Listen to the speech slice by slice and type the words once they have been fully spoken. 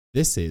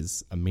This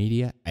is a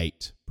Media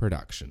 8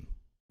 production.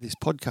 This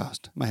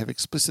podcast may have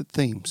explicit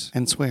themes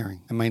and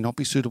swearing and may not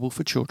be suitable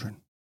for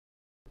children.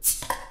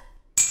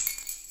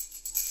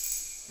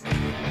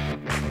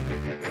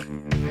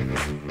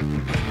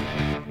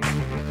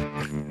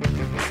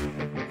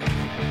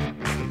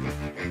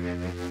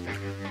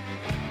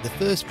 The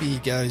first beer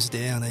goes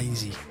down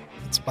easy.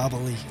 It's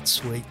bubbly, it's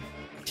sweet,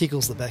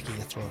 tickles the back of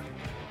your throat.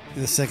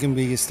 The second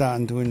beer, you're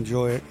starting to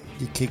enjoy it.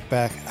 You kick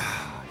back,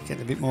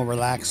 getting a bit more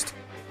relaxed.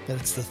 But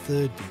it's the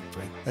third beer,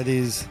 Brent. It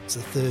is. It's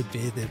the third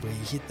beer that where you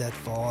hit that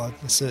vibe,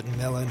 a certain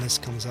mellowness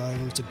comes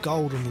over. It's a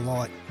golden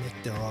light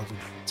nectar, I would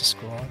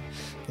describe.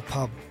 The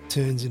pub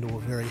turns into a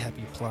very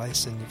happy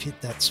place and you've hit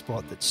that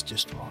spot that's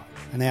just right.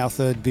 And our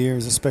third beer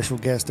is a special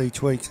guest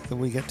each week that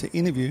we get to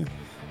interview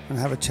and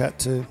have a chat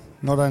to,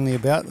 not only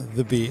about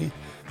the beer,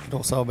 but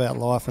also about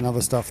life and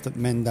other stuff that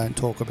men don't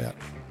talk about.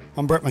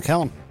 I'm Brett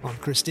McCallum. I'm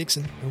Chris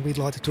Dixon, and we'd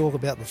like to talk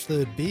about the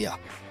third beer.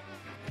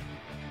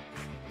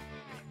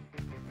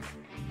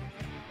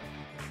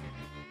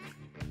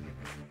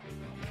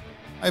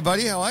 Hey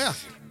buddy, how are you?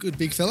 Good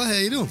big fella, how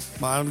you doing?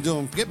 Mate, I'm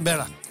getting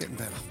better.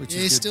 Which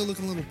is good. Still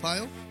looking a little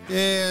pale.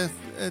 Yeah,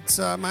 it's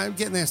mate,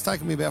 getting there. It's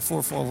taken me about 4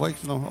 or 5 weeks,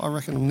 but I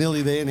reckon I'm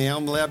nearly there now.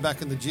 I'm allowed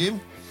back in the gym.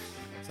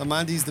 So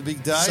Monday's the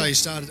big day. So you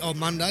started,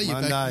 Monday.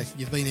 Monday. Back,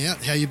 you've been out.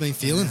 How you been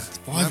feeling?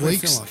 5 I've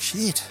weeks. been feeling like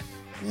shit.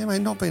 Yeah,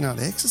 mate, not being able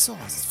to exercise.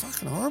 It's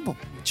fucking horrible.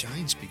 You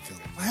changed, big fella.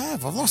 I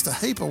have. I've lost a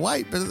heap of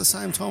weight, but at the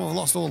same time, I've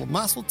lost all the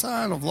muscle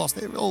tone. I've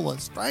lost all the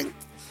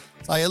strength.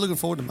 So yeah, looking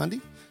forward to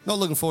Monday. Not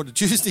looking forward to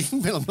Tuesday,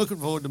 but I'm looking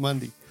forward to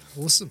Monday.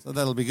 Awesome. So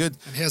that'll be good.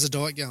 And how's the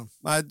diet going?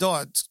 My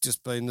diet's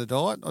just been the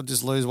diet. I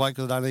just lose weight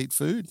because I don't eat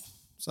food.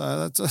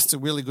 So that's a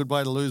really good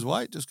way to lose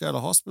weight. Just go to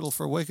hospital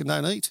for a week and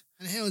don't eat.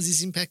 And how has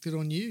this impacted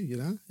on you,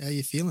 How are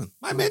you feeling?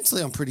 Mate,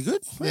 mentally, I'm pretty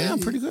good. Yeah, I'm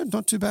pretty good.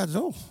 Not too bad at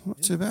all.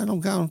 Not too bad.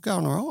 I'm going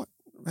all right.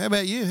 How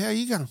about you? How are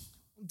you going?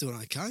 I'm doing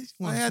okay.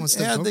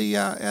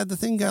 How'd the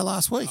thing go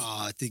last week?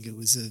 Oh, I think it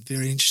was a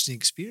very interesting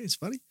experience,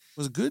 buddy.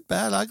 Was it good,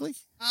 bad, ugly?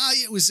 Yeah,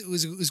 it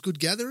was good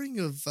gathering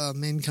of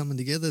men coming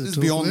together to This is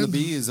talk beyond about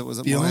the beers. It was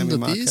at Beyond Miami the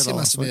Marquetta beers. There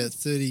must last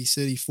have been week.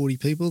 30, 40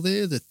 people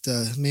there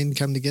that men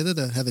come together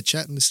to have a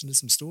chat and listen to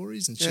some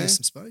stories and share Yeah.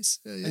 some space.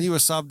 Yeah. And you were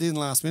subbed in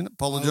last minute.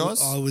 Apologise.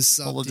 I was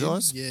subbed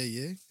Apologise.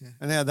 in. Yeah.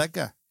 And how'd that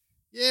go?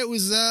 Yeah, it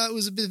was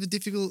a bit of a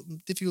difficult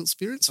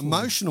experience. For me.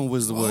 Emotional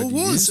was the word It you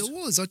was. used. It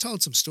was. I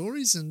told some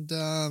stories and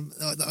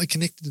I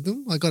connected to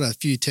them. I got a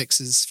few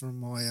texts from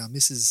my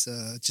missus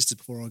just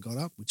before I got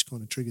up, which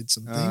kind of triggered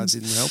some It things.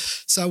 didn't help.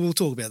 So we'll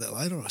talk about that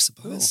later, I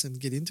suppose, and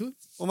get into it.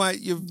 Well,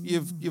 mate,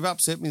 you've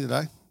upset me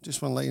today.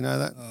 Just want to let you know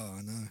that. Oh,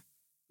 I know.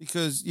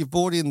 Because you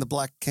bought in the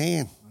black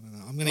can.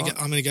 I don't know.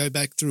 I'm gonna go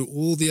back through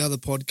all the other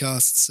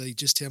podcasts, see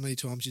just how many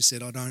times you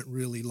said I don't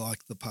really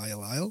like the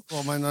pale ale.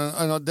 Well, I mean,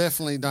 and I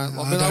definitely don't.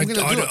 No, I mean, I'm going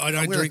to do it. I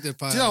don't drink the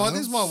pale Do you know what? ale.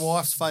 This is my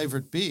wife's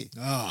favourite beer.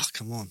 Oh,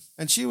 come on.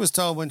 And she was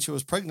told when she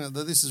was pregnant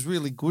that this is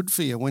really good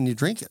for you when you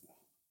drink it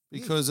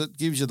because it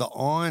gives you the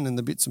iron and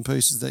the bits and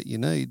pieces that you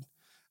need.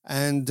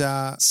 And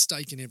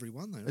Steak in every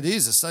one, though. it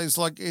is. So it's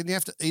like and you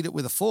have to eat it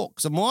with a fork.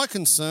 So my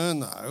concern,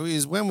 though,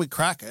 is when we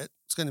crack it,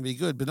 it's going to be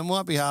good, but it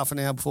might be half an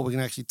hour before we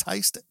can actually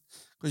taste it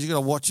because you got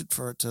to watch it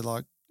for it to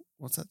like,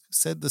 what's that?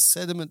 Said the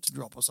sediment to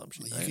drop or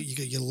something.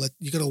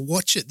 You got to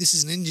watch it. This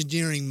is an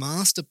engineering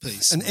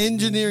masterpiece. An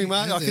engineering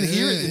market. I can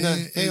hear it in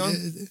the. Hang on.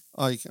 Yeah.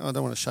 Oh, I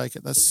don't want to shake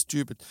it. That's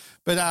stupid.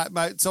 But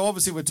mate, so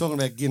obviously we're talking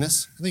about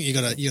Guinness. I think you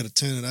got to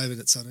turn it over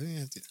that side.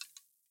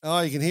 Oh,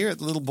 you can hear it.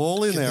 The little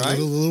ball in there, a eh?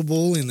 little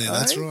ball in there.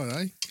 That's Eh? right,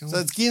 eh? Come So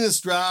on. it's Guinness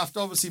Draft,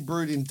 obviously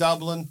brewed in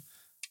Dublin.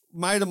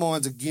 Mate of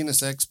mine's a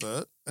Guinness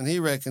expert, and he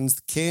reckons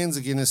the cans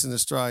of Guinness in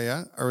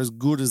Australia are as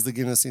good as the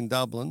Guinness in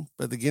Dublin,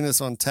 but the Guinness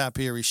on tap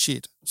here is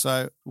shit.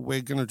 So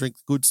we're going to drink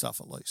the good stuff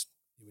at least.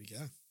 Here we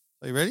go.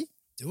 Are you ready?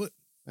 Do it.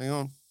 Hang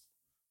on.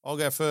 I'll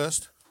go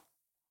first.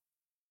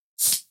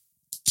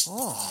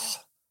 Oh,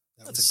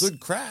 that's a good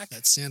crack.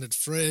 That sounded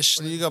fresh.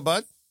 What do you got,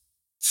 bud?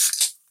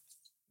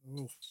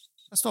 Ooh.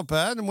 That's not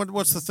bad. And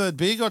what's the third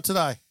beer you got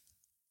today?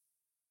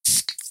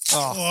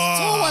 Oh,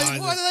 Oh, it's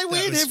always, why do they that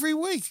win was every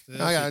week?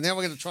 perfect. Okay, now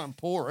we're going to try and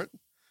pour it.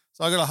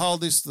 So I've got to hold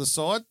this to the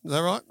side. Is that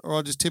right? Or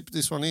I'll just tip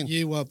this one in.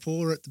 You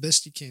pour it the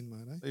best you can,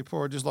 mate. So you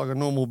pour it just like a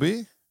normal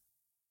beer.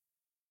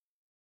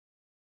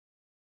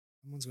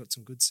 Someone's got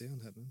some good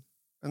sound happening.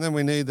 And then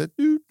we need the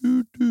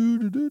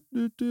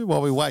do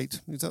while we wait.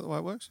 Is that the way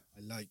it works?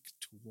 I like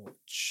to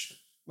watch.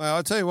 Mate,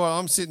 I'll tell you what,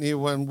 I'm sitting here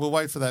when we'll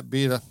wait for that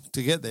beer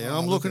to get there. And Oh,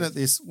 I'm look looking at at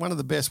this, one of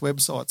the best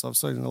websites I've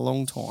seen in a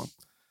long time.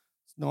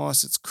 It's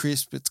nice, it's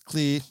crisp, it's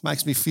clear,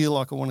 makes me feel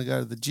like I want to go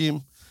to the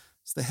gym.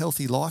 It's the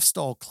Healthy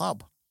Lifestyle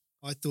Club.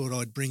 I thought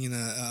I'd bring in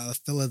a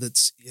fella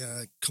that's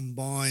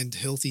combined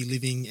healthy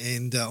living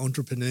and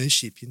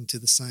entrepreneurship into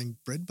the same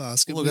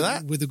breadbasket. Look at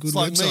that. With a good It's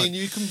like website. me and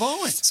you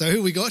combined. So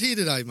who we got here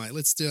today, mate?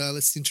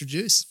 Let's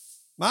introduce.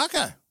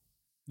 Marco.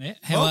 Yeah.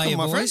 How Welcome, are you,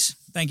 my boys? friend.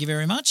 Thank you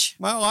very much.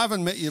 Well, I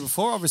haven't met you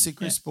before. Obviously,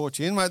 Chris brought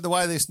you in. Mate, the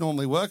way this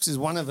normally works is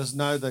one of us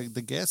know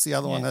the guest, the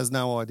other one has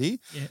no idea.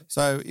 Yeah.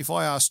 So if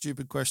I ask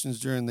stupid questions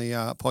during the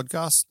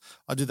podcast,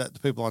 I do that to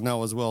people I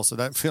know as well. So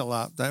don't feel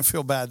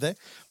bad there.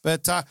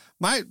 But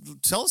mate,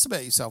 tell us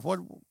about yourself.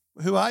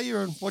 Who are you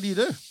and what do you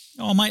do?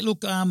 Oh, mate,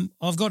 look,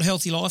 I've got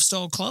Healthy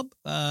Lifestyle Club,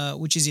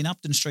 which is in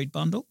Upton Street,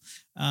 Bundall.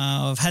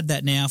 I've had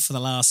that now for the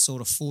last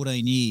sort of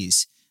 14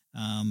 years.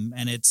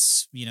 And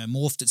it's,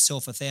 morphed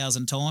itself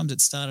 1,000 times.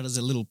 It started as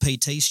a little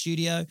PT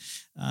studio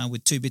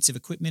with 2 bits of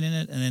equipment in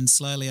it. And then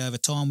slowly over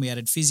time, we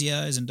added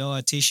physios and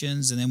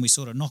dietitians. And then we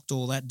sort of knocked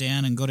all that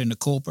down and got into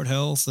corporate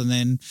health and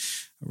then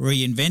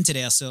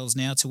reinvented ourselves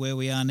now to where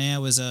we are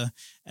now as a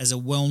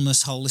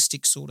wellness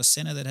holistic sort of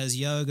centre that has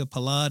yoga,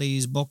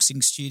 Pilates,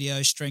 boxing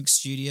studios, strength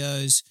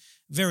studios,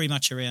 very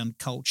much around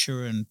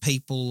culture and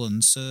people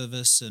and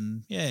service.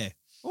 And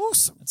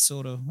Awesome.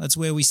 That's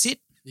where we sit.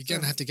 You're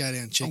going to have to go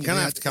down and check I'm it gonna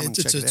out. have to come and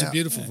check it It's a out.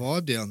 beautiful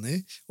vibe down there,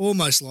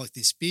 almost like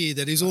this beer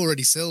that is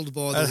already sold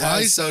by the It has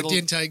way, so it settled.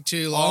 didn't take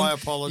too long. I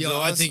apologise. Yeah,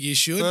 I think you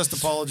should. First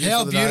apology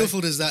How for the day.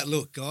 beautiful does that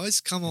look, guys?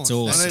 Come on. It's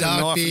awesome. A I need a knife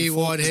dark and beer,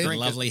 fork white to head.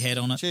 drink it. Lovely head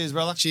on it. Cheers,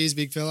 brother. Cheers,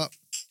 big fella.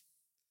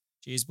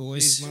 Cheers,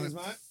 boys. Cheers, Cheers,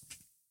 mate.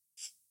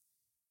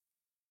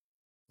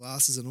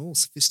 Glasses and all,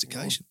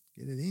 sophistication.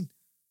 Get it in.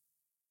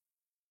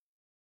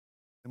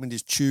 Let me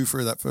just chew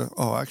through that for.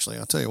 Oh, actually,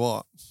 I'll tell you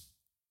what.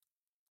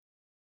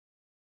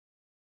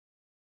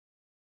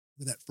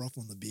 With that froth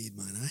on the beard,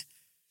 mate,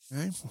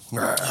 eh?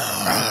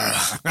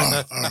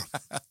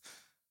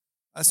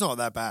 That's not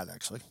that bad,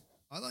 actually.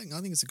 I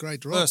think it's a great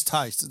drop. First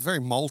taste, it's very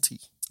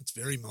malty. It's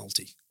very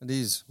malty. It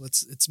is.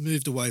 It's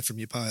moved away from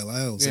your pale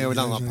ales. Yeah, we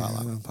don't like pale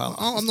ale. Pale ale.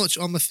 Oh, I'm not.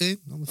 I'm a fan.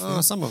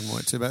 Oh, some of them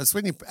weren't too bad. It's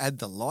when you add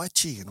the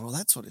lychee and all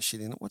that sort of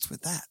shit in it. What's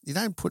with that? You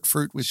don't put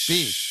fruit with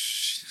beer.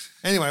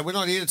 Anyway, we're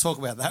not here to talk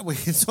about that. We're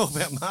here to talk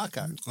about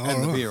Marco and the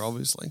right. beer,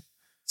 obviously.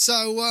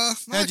 So,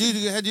 How'd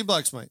you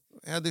blokes meet?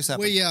 How'd this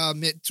happen? we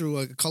met through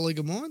a colleague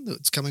of mine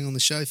that's coming on the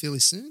show fairly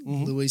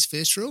soon, Louise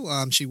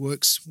Fairstrell. She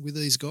works with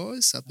these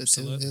guys up at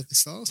Healthy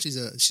Styles.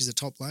 She's a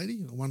top lady,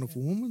 a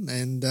wonderful woman,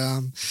 and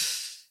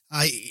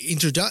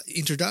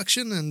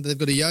introduction. And they've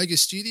got a yoga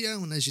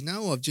studio. And as you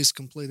know, I've just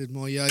completed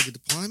my yoga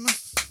diploma.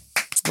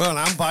 Well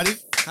done, buddy.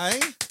 Hey?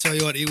 Tell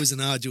you what, it was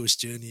an arduous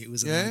journey.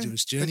 But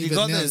But you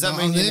got there. Does that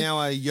mean you're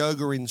now a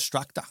yoga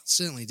instructor?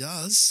 Certainly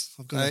does.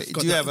 I've got,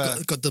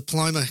 got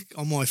diploma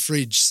on my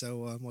fridge.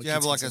 So Do you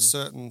have like a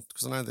certain,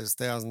 because I know there's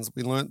thousands,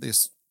 we learnt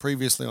this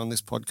previously on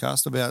this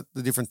podcast about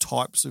the different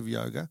types of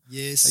yoga.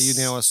 Yes. Are you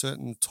now a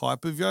certain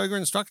type of yoga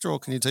instructor or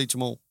can you teach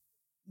them all?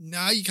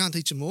 No, you can't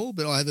teach them all,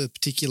 but I have a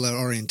particular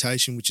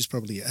orientation, which is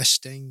probably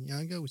Ashtanga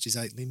yoga, which is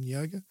 8-limb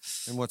yoga.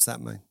 And what's that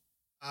mean?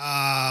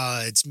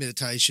 It's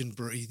meditation,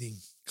 breathing,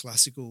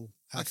 classical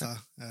hatha,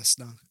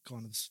 asana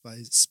kind of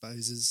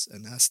poses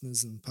and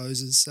asanas and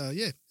poses. So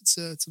yeah, it's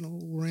an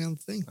all-round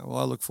thing. Well,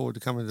 I look forward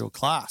to coming to a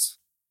class.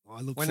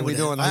 When are we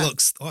doing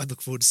that? I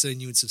look forward to seeing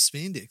you in some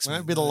spandex.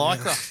 A bit of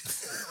lycra.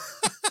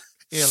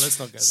 Yeah, let's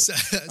not go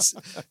there.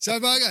 So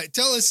Margo,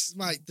 tell us,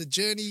 mate, the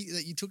journey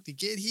that you took to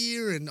get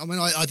here. And I mean,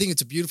 I think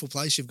it's a beautiful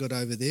place you've got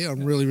over there.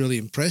 I'm really, really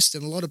impressed.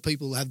 And a lot of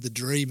people have the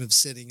dream of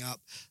setting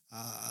up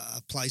a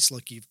place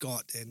like you've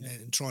got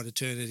and trying to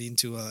turn it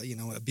into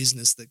a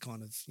business that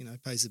kind of,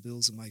 pays the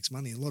bills and makes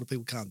money. A lot of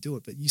people can't do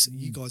it, but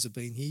you guys have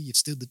been here. You've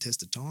stood the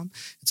test of time.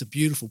 It's a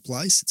beautiful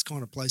place. It's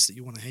kind of place that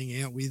you want to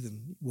hang out with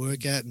and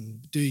work at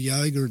and do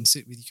yoga and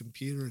sit with your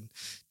computer and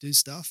do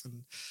stuff.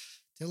 And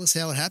tell us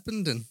how it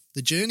happened and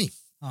the journey.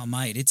 Oh,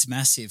 mate, it's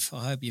massive.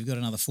 I hope you've got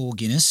another 4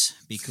 Guinness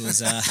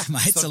because,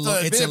 mate, it's a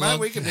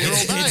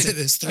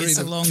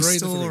long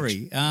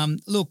story.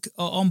 Look,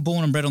 I'm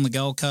born and bred on the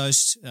Gold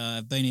Coast.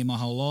 I've been here my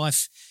whole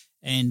life,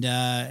 and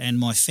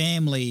my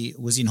family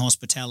was in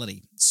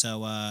hospitality.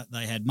 So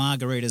they had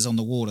margaritas on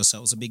the water, so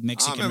it was a big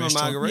Mexican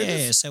restaurant.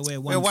 Margaritas. Yeah, so where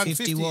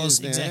 150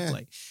 was now,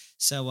 exactly. Yeah.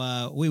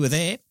 So we were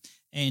there.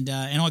 And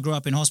I grew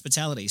up in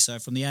hospitality. So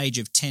from the age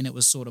of 10, it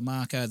was sort of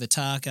Marco the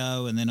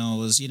Taco. And then I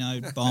was,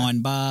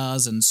 behind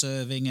bars and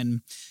serving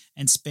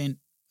and spent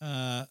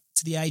to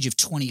the age of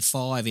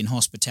 25 in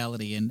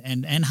hospitality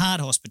and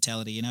hard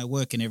hospitality,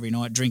 working every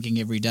night, drinking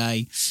every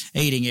day,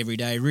 eating every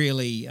day,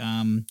 really,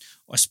 I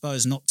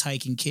suppose, not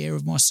taking care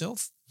of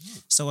myself.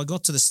 So I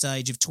got to the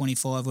stage of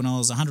 25 when I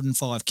was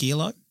 105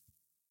 kilo,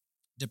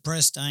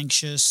 depressed,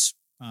 anxious,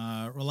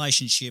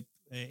 relationship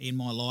in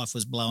my life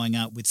was blowing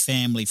up with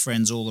family,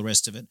 friends, all the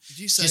rest of it. Did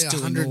you say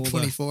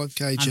 125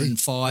 kg?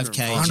 105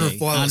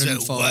 kg.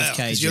 105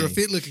 kg. You're a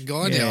fit-looking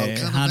guy now. I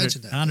can't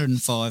imagine that.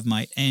 105,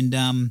 mate.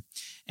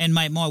 And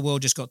mate, my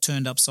world just got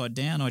turned upside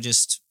down. I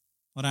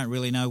don't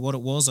really know what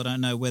it was. I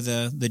don't know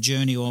whether the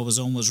journey I was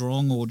on was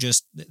wrong or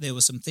just there were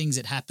some things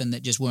that happened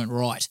that just weren't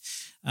right.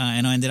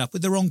 And I ended up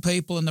with the wrong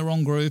people and the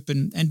wrong group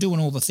and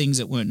doing all the things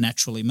that weren't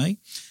naturally me.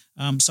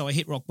 So I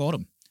hit rock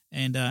bottom.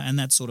 And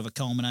that sort of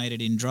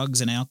culminated in drugs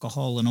and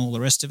alcohol and all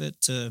the rest of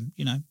it to,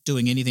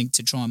 doing anything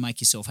to try and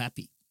make yourself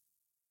happy.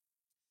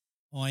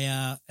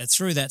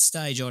 Through that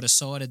stage, I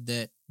decided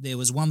that there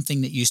was one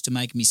thing that used to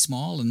make me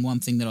smile and one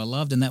thing that I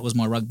loved, and that was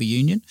my rugby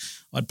union.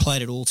 I'd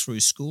played it all through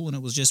school, and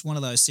it was just one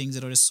of those things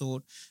that I just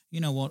thought, you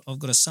know what, I've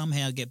got to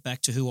somehow get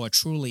back to who I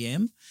truly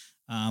am,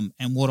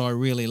 and what I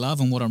really love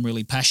and what I'm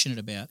really passionate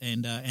about.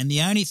 And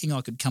the only thing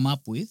I could come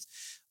up with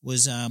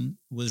was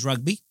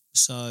rugby.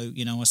 So,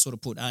 you know, I sort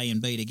of put A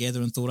and B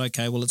together and thought,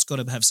 okay, well, it's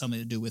got to have something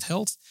to do with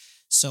health.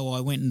 So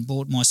I went and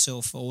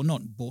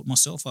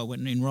I went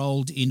and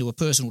enrolled into a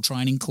personal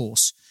training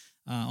course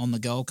on the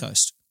Gold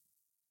Coast.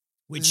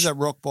 This is at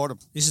rock bottom.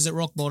 This is at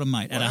rock bottom,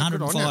 mate. At Wow,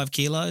 good on 105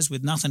 kilos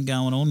with nothing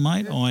going on,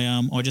 mate.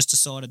 Yeah. I just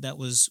decided that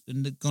was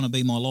going to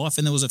be my life,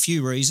 and there was a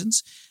few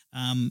reasons.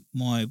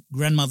 My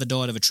grandmother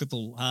died of a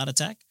triple heart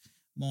attack.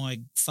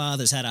 My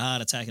father's had a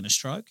heart attack and a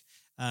stroke.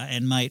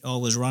 And, mate, I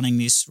was running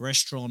this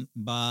restaurant,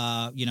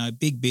 bar, you know,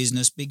 big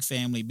business, big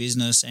family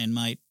business, and,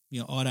 mate, you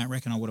know, I don't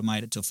reckon I would have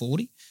made it to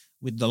 40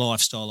 with the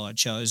lifestyle I'd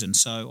chosen.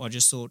 So I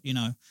just thought, you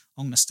know,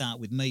 I'm going to start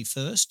with me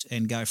first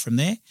and go from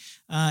there.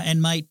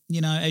 And, mate,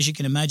 you know, as you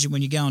can imagine,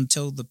 when you go and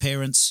tell the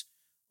parents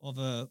of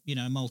a, you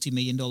know,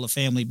 multi-million-dollar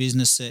family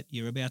business that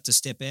you're about to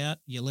step out,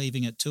 you're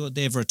leaving it to it,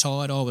 they've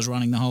retired, I was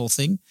running the whole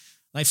thing,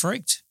 they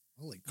freaked.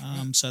 Holy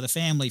crap. So the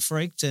family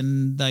freaked,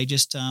 and they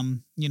just,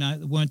 you know,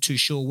 weren't too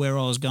sure where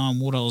I was going,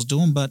 what I was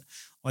doing, but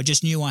I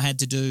just knew I had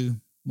to do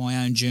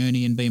my own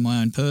journey and be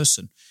my own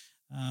person.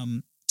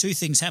 Two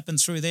things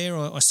happened through there.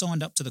 I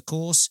signed up to the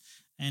course,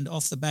 and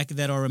off the back of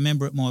that, I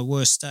remember at my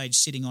worst stage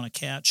sitting on a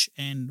couch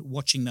and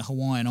watching the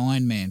Hawaiian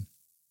Ironman.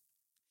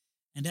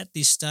 And at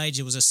this stage,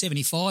 there was a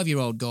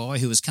 75-year-old guy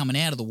who was coming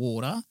out of the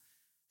water,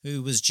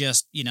 who was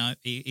just, you know,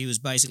 he was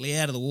basically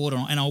out of the water.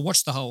 And I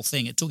watched the whole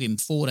thing. It took him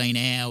 14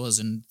 hours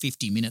and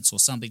 50 minutes or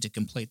something to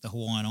complete the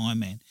Hawaiian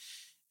Ironman.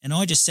 And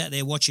I just sat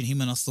there watching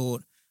him, and I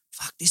thought,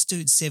 fuck, this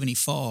dude's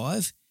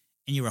 75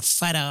 and you're a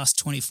fat-ass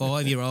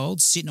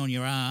 25-year-old sitting on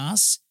your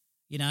ass,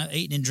 you know,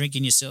 eating and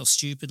drinking yourself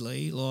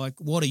stupidly. Like,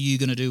 what are you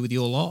going to do with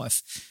your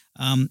life?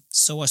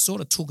 So I sort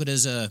of took it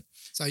as a...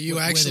 So you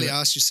actually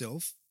asked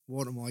yourself,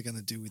 what am I going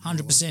to do with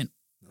 100%.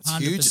 That's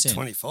 100%. huge at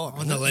 25.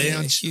 On the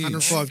lounge,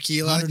 105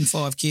 kilo.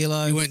 105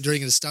 kilo. You weren't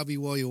drinking a stubby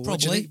while you were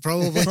watching it?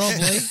 Probably.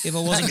 If I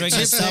wasn't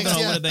drinking a stubby, I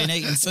would have been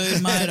eating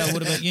food, mate. I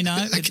would have been, you know,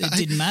 it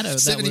didn't matter.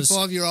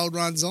 75-year-old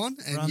runs on,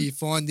 and you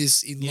find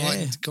this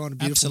enlightened kind of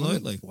beautiful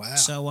absolutely. woman. Wow.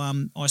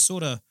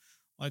 So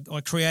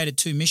I created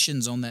two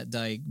missions on that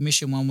day.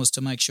 Mission one was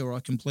to make sure I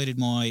completed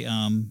my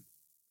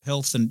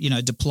health and, you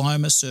know,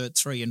 diploma, Cert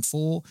 3 and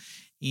 4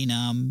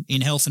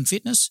 in health and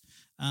fitness,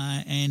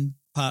 and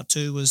part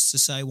two was to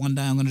say one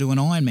day I'm going to do an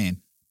Ironman,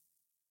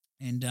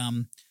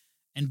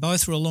 and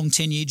both were a long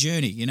 10-year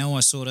journey. You know, I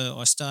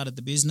started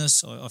the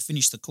business, I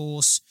finished the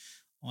course,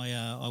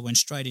 I went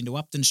straight into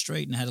Upton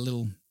Street and had a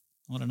little,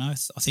 I don't know,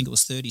 I think it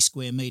was 30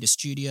 square metre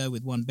studio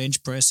with one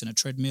bench press and a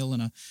treadmill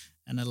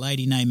and a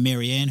lady named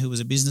Mary Ann who was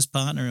a business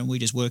partner, and we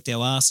just worked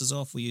our asses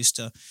off. We used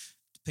to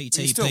PT Were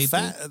you people. still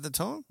fat at the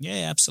time?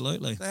 Yeah,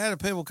 absolutely. So how do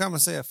people come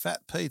and see a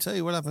fat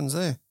PT? What happens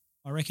there?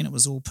 I reckon it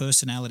was all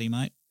personality,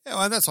 mate. Yeah,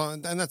 well, that's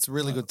a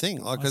really good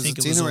thing. Like, because think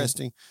it's it was all-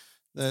 interesting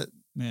that,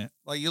 Yeah,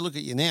 like, you look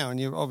at you now, and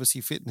you're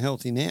obviously fit and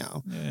healthy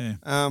now. yeah.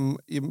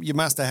 You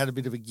must have had a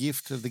bit of a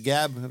gift of the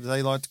gab, as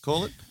they like to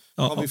call it,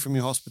 probably from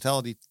your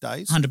hospitality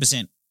days.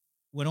 100%.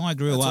 When I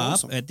grew That's up,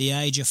 awesome. at the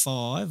age of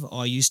 5,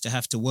 I used to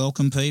have to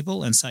welcome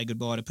people and say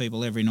goodbye to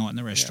people every night in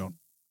the restaurant.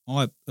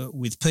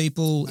 With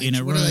people in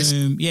a What are they-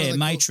 room, what are they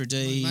maitre called?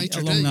 d',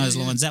 Maitre along d', those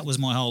yeah. lines. That was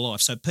my whole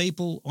life. So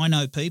people, I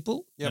know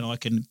people, Yep. and I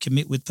can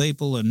commit with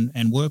people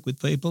and work with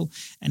people.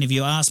 And if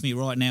you ask me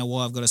right now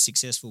why I've got a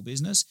successful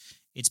business,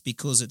 it's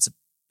because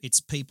it's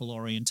people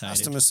orientated.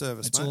 Customer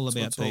service, It's mate. all That's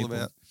about what it's all people.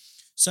 about.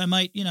 So,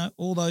 mate, you know,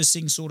 all those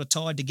things sort of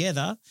tied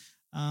together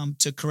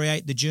to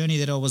create the journey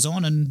that I was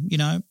on. And, you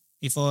know,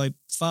 if I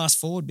fast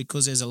forward,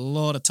 because there's a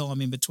lot of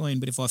time in between,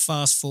 but if I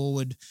fast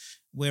forward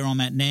where I'm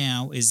at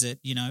now is that,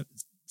 you know,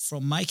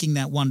 from making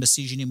that one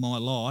decision in my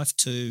life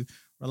to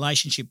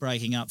relationship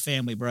breaking up,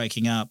 family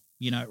breaking up,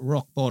 you know,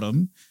 rock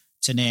bottom,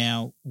 to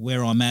now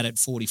where I'm at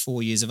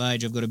 44 years of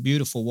age. I've got a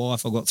beautiful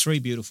wife. I've got 3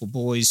 beautiful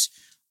boys.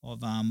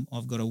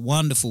 I've got a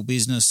wonderful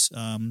business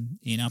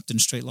in Upton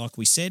Street, like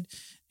we said,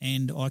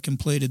 and I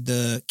completed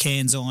the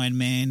Cairns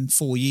Ironman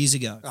 4 years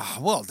ago. Oh,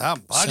 well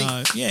done, buddy.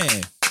 So,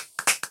 yeah.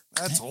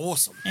 That's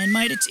awesome. And,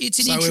 mate, it's an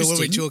So interesting... what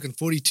are we talking?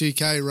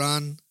 42K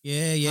run,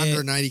 Yeah, yeah.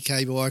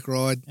 180K bike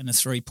ride, And a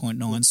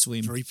 3.9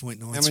 swim.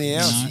 3.9. How many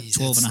hours? No, Jeez,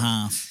 12 and a that's-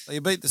 half. So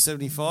you beat the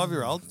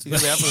 75-year-old, so you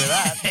got to be happy with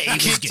that. He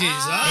kicked his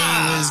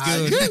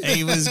ass.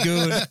 He was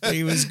good.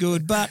 He was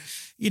good. But,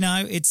 you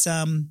know, it's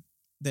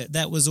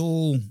that was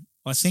all,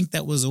 I think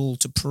that was all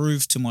to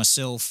prove to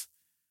myself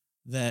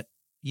that,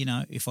 you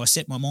know, if I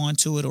set my mind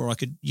to it, or I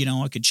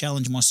could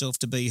challenge myself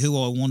to be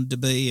who I wanted to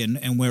be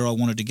and where I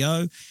wanted to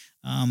go,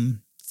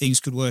 things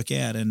could work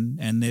out,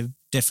 and they've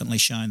definitely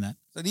shown that.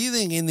 So do you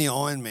think in the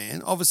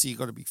Ironman, obviously you've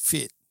got to be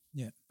fit.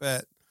 Yeah.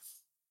 But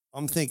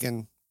I'm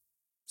thinking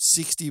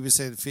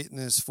 60%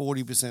 fitness,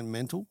 40%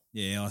 mental?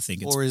 Yeah, I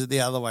think it's. Or is it the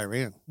other way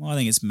around? I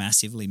think it's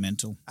massively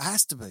mental. It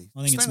has to be.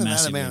 I think it's Spending that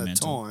massively amount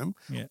mental. of time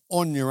Yeah.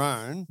 on your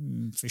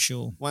own, For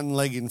sure. one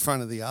leg in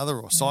front of the other,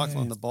 or cycling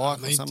on the bike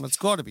I or mean, something, it's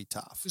got to be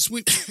tough. To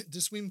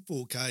swim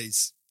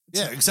 4Ks.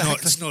 Yeah, exactly.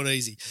 It's not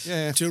easy.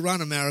 Yeah. To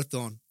run a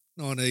marathon,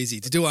 not easy.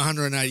 To do a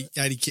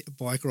 180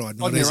 bike ride,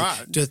 not On your easy.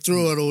 own. To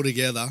throw it all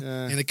together.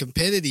 Yeah. And a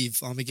competitive,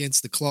 I'm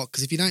against the clock,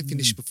 because if you don't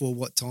finish before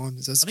what time?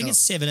 I think it's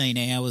 17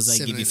 hours they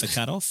give you 17. for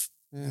cut-off.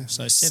 Yeah.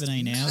 So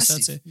 17 hours.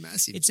 So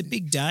Massive. it's a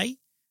big day.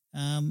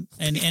 And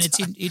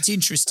it's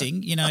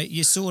interesting. You know,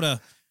 you sort of,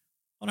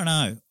 I don't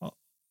know.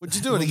 Would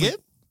you do it again?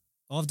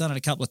 I've done it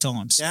a couple of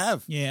times. You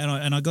have? Yeah,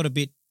 and I got a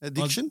bit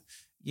Addiction?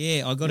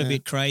 I got a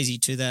bit crazy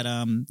to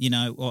that. You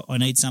know, I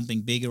need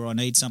something bigger. I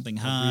need something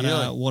harder.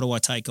 really? What do I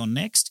take on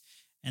next?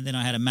 And then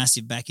I had a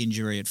massive back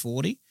injury at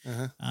 40,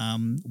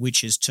 which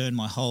has turned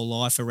my whole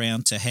life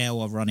around to how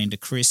I've run into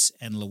Chris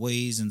and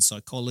Louise and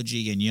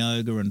psychology and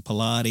yoga and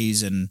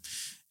Pilates and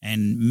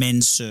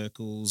men's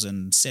circles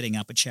and setting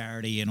up a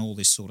charity and all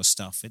this sort of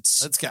stuff.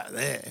 Let's go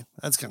there.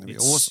 That's going to be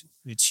awesome.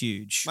 It's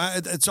huge.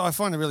 Mate, I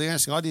find it really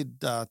interesting. I did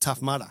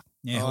Tough Mudder.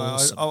 Yeah, I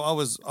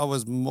awesome.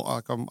 was more,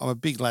 like I'm a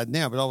big lad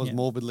now, but I was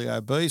morbidly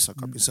obese. I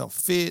got myself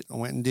fit. I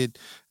went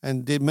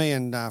and did me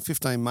and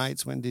 15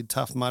 mates went and did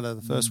Tough Mudder,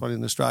 the first one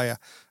in Australia,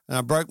 and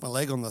I broke my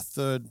leg on the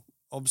third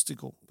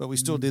obstacle, but we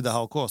still did the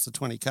whole course, the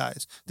 20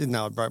 Ks. Didn't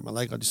know I broke my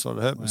leg. I just sort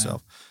of hurt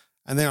myself,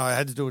 and then I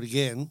had to do it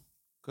again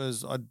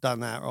because I'd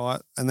done that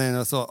right. And then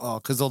I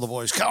thought, because all the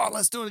boys, come on,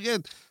 let's do it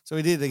again. So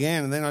we did it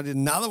again, and then I did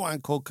another one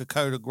called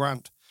Kokoda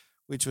Grunt,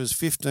 which was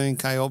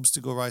 15K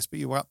obstacle race, but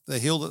you were up the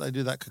hill that they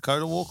do that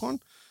Kokoda walk on.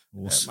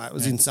 Awesome. Mate, it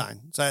was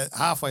insane. So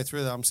halfway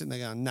through that, I'm sitting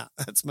there going, nah,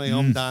 that's me.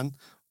 I'm done.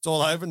 It's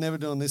all over. Never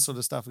doing this sort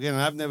of stuff again.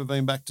 And I've never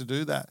been back to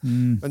do that.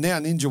 But now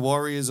Ninja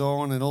Warrior's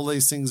on and all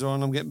these things are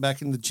on. I'm getting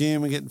back in the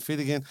gym and getting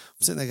fit again.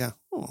 I'm sitting there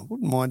going, I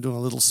wouldn't mind doing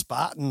a little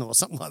Spartan or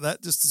something like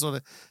that just to sort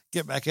of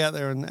get back out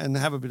there and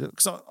have a bit of –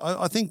 because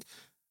I think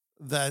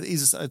that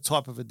is a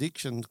type of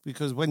addiction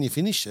because when you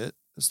finish it,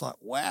 it's like,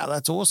 wow,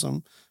 that's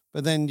awesome.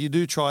 But then you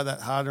do try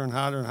that harder and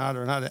harder and harder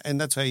and harder, and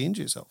that's how you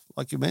injure yourself,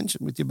 like you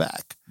mentioned, with your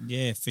back.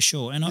 Yeah, for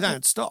sure. And you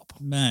don't stop.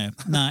 No.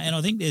 And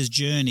I think there's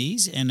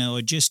journeys, and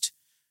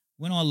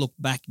when I look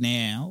back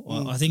now,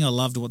 I think I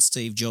loved what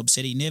Steve Jobs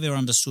said. He never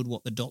understood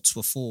what the dots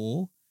were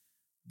for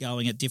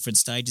going at different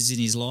stages in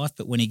his life,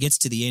 but when he gets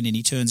to the end and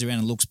he turns around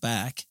and looks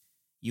back,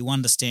 you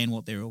understand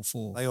what they're all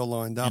for. They all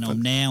lined up.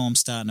 And I'm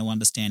starting to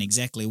understand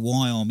exactly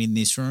why I'm in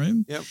this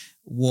room,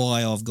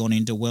 why I've gone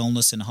into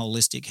wellness and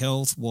holistic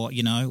health, why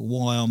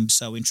I'm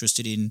so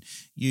interested in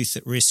youth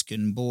at risk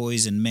and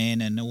boys and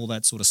men and all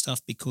that sort of stuff,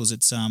 because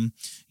it's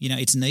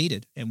it's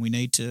needed and we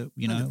need to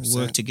 100%.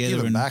 Work together.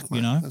 Give it and back,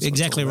 mate. That's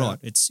exactly what right.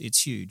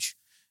 It's huge.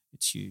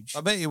 It's huge. I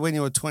bet you when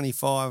you were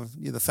 25,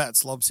 you're the fat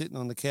slob sitting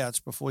on the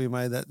couch before you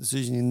made that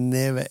decision. You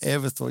never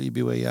ever thought you'd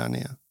be where you are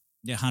now.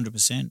 Yeah,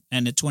 100%.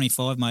 And at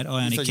 25, mate,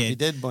 I only cared. You'd be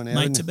dead by now,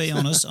 mate, to be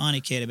honest, I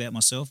only cared about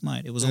myself,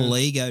 mate. It was all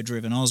ego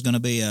driven. I was going to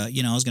be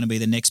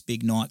the next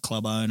big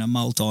nightclub owner,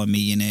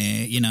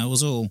 multi-millionaire. It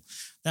was all,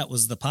 that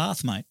was the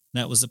path, mate.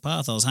 That was the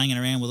path. I was hanging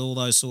around with all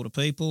those sort of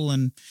people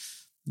and,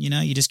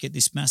 you just get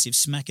this massive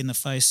smack in the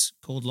face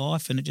called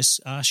life and it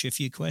just asks you a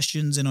few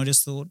questions. And I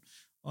just thought,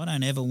 I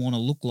don't ever want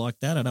to look like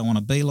that. I don't want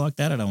to be like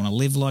that. I don't want to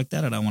live like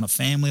that. I don't want a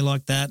family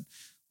like that.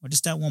 I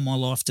just don't want my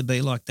life to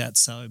be like that.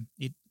 So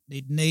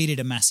it needed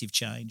a massive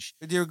change.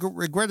 Did you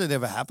regret it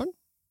ever happened?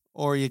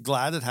 Or are you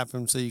glad it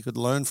happened so you could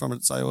learn from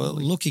it so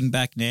early? Looking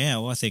back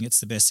now, I think it's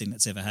the best thing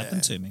that's ever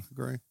happened to me.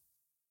 Agree.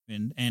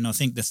 And I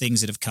think the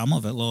things that have come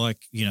of it,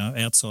 like,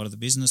 outside of the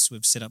business,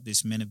 we've set up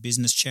this Men of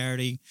Business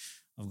charity.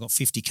 I've got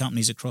 50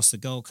 companies across the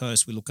Gold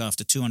Coast. We look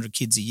after 200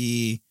 kids a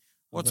year.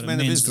 What's Men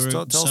of Business?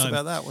 Tell us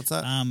about that. What's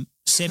that?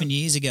 7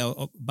 years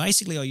ago,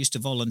 basically I used to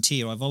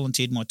volunteer. I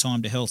volunteered my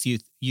time to help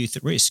youth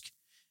at risk.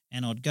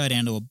 And I'd go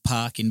down to a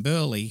park in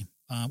Burleigh,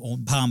 or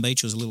Palm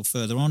Beach was a little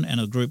further on,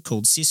 and a group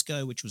called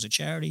Cisco, which was a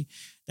charity,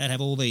 that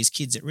have all these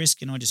kids at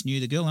risk. And I just knew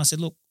the girl. And I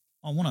said, look,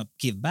 I want to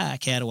give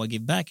back. How do I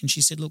give back? And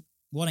she said, look,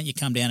 why don't you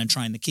come down and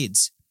train the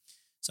kids?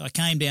 So I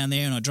came down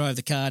there and I drove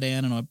the car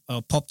down and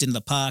I popped into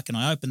the park and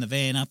I opened the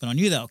van up and I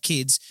knew they were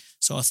kids.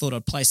 So I thought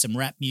I'd play some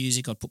rap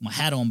music. I'd put my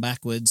hat on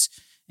backwards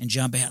and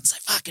jump out and say,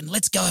 fucking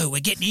let's go.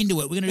 We're getting into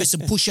it. We're going to do some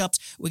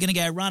push-ups. We're going to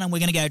go running. We're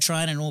going to go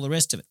training and all the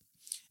rest of it.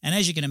 And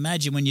as you can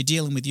imagine, when you're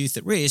dealing with youth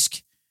at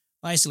risk,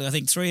 basically, I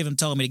think 3 of them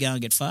told me to go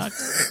and get fucked.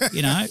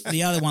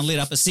 The other one lit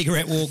up a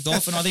cigarette, walked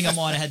off, and I think I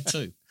might have had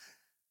 2.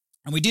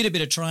 And we did a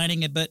bit of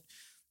training, but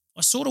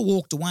I sort of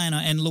walked away,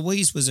 and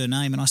Louise was her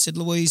name, and I said,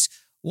 Louise,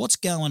 what's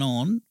going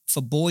on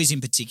for boys in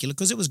particular?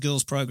 Because it was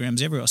girls'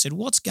 programs everywhere. I said,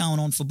 what's going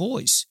on for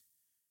boys?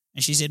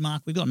 And she said,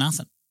 Mark, we've got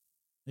nothing.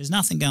 There's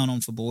nothing going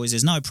on for boys.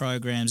 There's no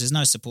programs. There's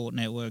no support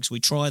networks. We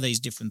try these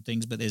different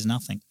things, but there's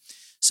nothing.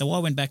 So I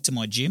went back to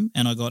my gym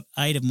and I got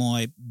 8 of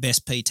my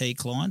best PT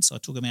clients. I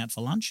took them out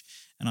for lunch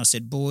and I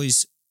said,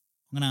 boys,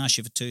 I'm going to ask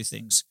you for 2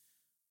 things.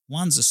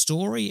 One's a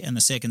story and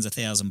the second's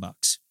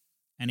 $1,000.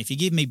 And if you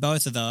give me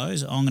both of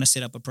those, I'm going to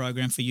set up a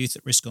program for youth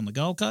at risk on the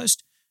Gold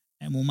Coast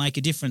and we'll make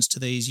a difference to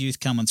these youth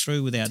coming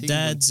through without Tingling.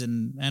 dads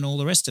and all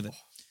the rest of it.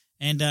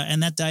 And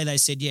that day they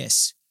said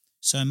yes.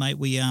 So, mate,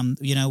 we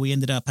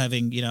ended up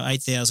having,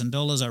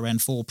 $8,000. I ran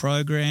 4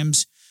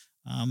 programs.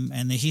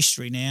 And the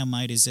history now,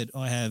 mate, is that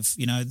I have,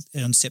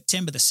 on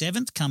September the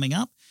 7th coming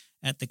up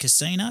at the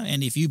casino,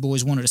 and if you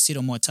boys wanted to sit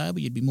on my table,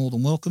 you'd be more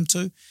than welcome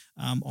to.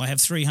 I have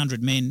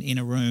 300 men in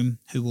a room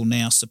who will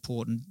now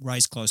support and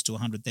raise close to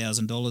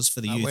 $100,000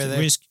 for the youth we're at there.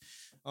 risk.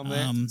 I'm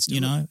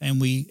there.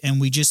 And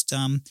we just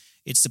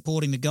it's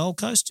supporting the Gold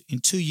Coast. In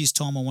 2 years'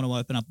 time, I want to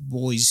open up a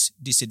boys'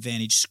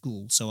 disadvantaged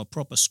school, so a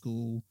proper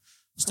school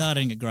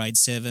starting at grade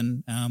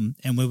 7, and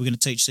where we're going to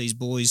teach these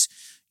boys,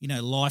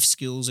 life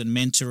skills and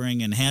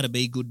mentoring and how to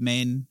be good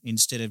men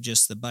instead of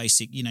just the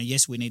basic.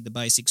 Yes, we need the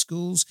basic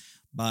schools,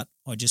 but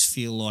I just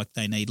feel like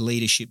they need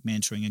leadership,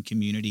 mentoring, and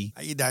community.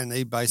 You don't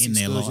need basic in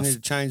their schools. You life. need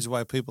to change the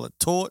way people are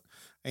taught.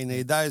 You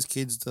need those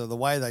kids to the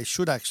way they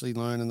should actually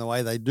learn and the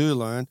way they do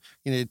learn.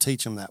 You need to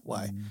teach them that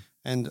way.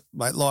 And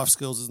mate, life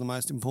skills is the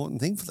most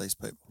important thing for these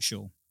people.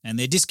 Sure. And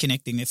they're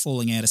disconnecting. They're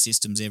falling out of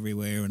systems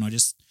everywhere. And I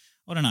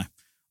don't know.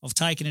 I've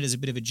taken it as a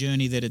bit of a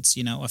journey that it's,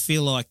 I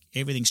feel like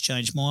everything's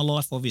changed my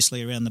life,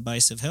 obviously around the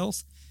base of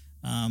health.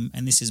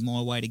 And this is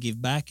my way to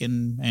give back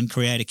and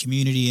create a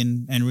community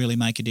and really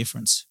make a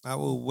difference.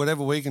 Well,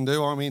 whatever we can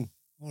do, I'm in.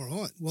 All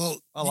right. Well,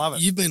 I love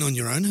it. You've been on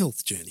your own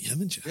health journey,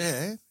 haven't you?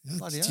 Yeah. So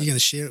Bloody you're hell. going to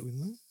share it with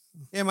me?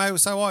 Yeah, mate.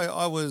 So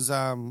I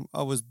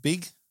was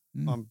big.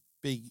 I'm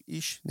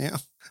big-ish now.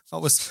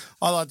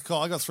 I like to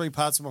call. I got 3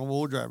 parts of my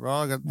wardrobe,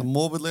 right? I got the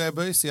morbidly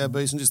obese, the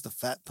obese, and just the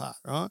fat part,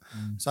 right?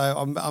 So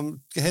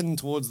I'm heading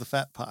towards the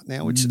fat part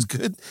now, which is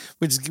good.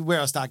 Which is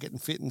where I start getting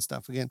fit and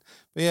stuff again.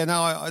 But yeah,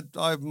 no,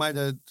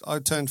 I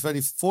turned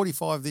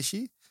 45 this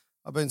year.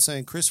 I've been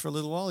seeing Chris for a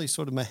little while. He's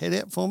sorted my head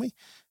out for me.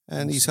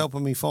 And he's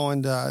helping me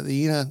find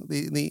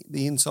the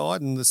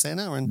inside and the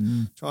centre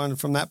and trying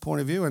from that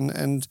point of view.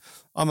 And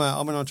I'm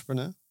an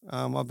entrepreneur.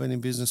 I've been in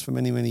business for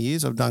many, many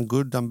years. I've done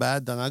good, done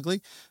bad, done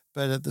ugly.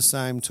 But at the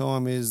same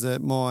time is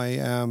that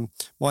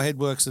my head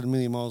works at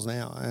 1,000,000 miles an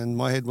hour, and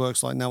my head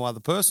works like no other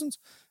person's.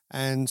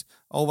 And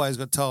always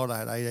got told I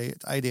had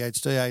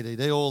ADHD,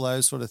 ADD, all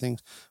those sort of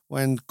things.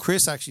 When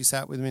Chris actually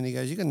sat with me and he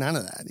goes, "You got none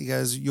of that." He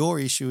goes, "Your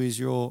issue is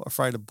you're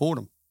afraid of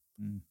boredom."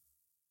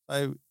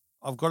 So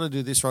I've got to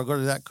do this or I've got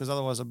to do that because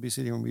otherwise I'd be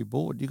sitting here and be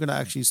bored. You've got to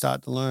actually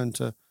start to learn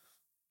to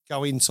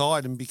go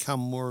inside and become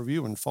more of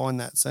you and find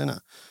that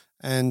centre.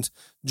 And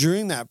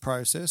during that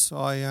process,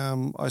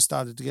 I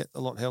started to get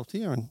a lot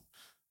healthier.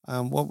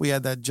 And what we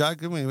had that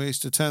jug, we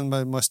used to turn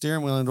my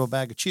steering wheel into a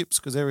bag of chips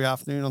because every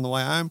afternoon on the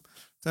way home,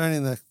 turn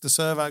in the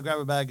servo, grab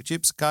a bag of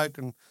chips, a Coke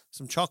and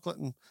some chocolate,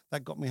 and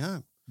that got me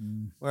home.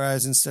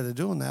 Whereas instead of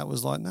doing that, it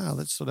was like, no,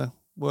 let's sort of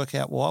work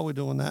out why we're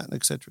doing that, and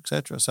et cetera, et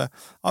cetera. So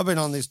I've been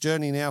on this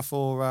journey now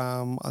for,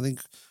 I think,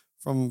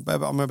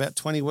 I'm about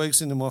 20 weeks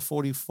into my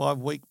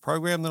 45-week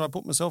program that I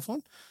put myself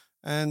on.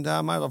 And,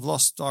 mate, I've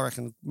lost, I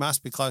reckon,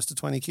 must be close to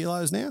 20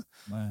 kilos now.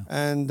 Wow.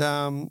 And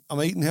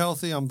I'm eating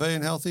healthy, I'm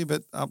being healthy,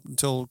 but up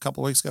until a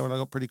couple of weeks ago when I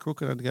got pretty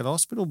crooked, I had to go to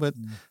hospital. But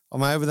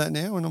I'm over that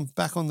now and I'm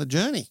back on the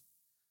journey.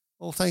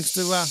 All thanks to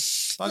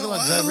Bugger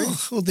Lugs over here.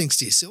 All thanks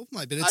to yourself,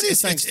 mate. But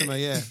it's thanks to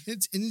me, yeah.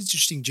 It's an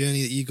interesting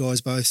journey that you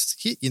guys both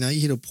hit. You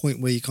hit a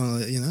point where you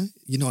kind of,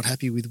 you're not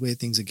happy with where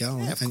things are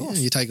going. Yeah, of and course.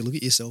 you take a look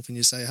at yourself and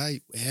you say,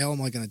 hey, how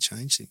am I going to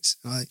change things?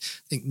 And I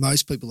think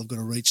most people have got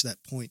to reach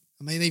that point.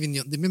 I mean, even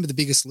remember The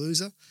Biggest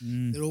Loser?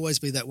 There'd always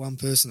be that one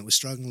person that was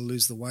struggling to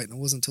lose the weight, and it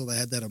wasn't until they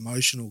had that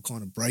emotional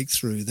kind of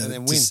breakthrough that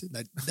And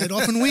then they'd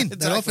often win.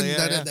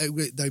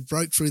 Exactly, They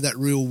broke through that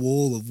real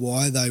wall of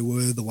why they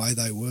were the way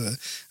they were,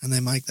 and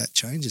they make that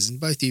changes. And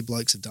both you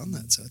blokes have done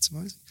that, so it's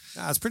amazing.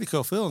 It's a pretty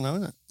cool feeling, though,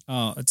 isn't it?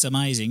 Oh, it's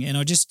amazing. And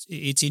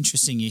it's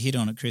interesting you hit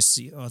on it, Chris.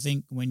 I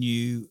think when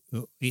in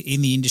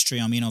the industry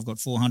I'm in, I've got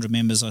 400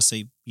 members. I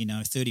see,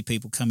 30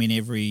 people come in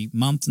every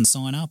month and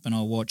sign up, and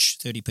I watch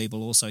 30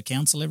 people also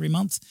counsel every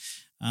month.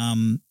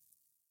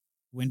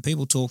 When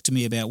people talk to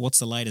me about what's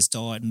the latest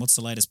diet and what's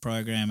the latest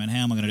program and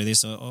how am I going to do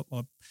this,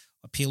 I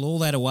peel all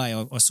that away.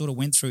 I sort of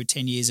went through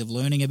 10 years of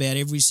learning about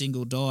every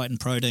single diet and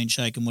protein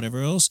shake and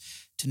whatever else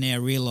to now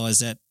realise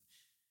that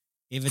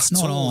if it's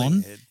not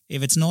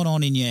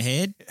on in your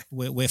head,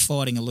 we're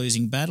fighting a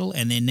losing battle,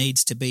 and there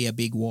needs to be a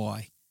big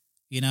why,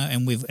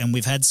 And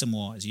we've had some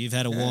whys. You've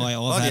had a why.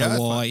 I've had a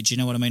why. Do you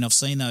know what I mean? I've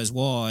seen those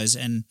whys,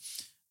 and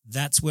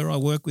that's where I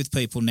work with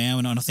people now.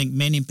 And I think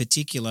men in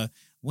particular,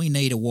 we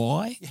need a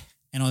why,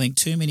 and I think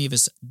too many of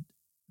us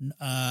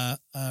are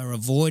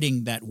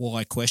avoiding that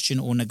why question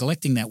or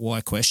neglecting that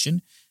why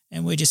question,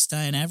 and we're just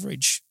staying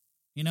average.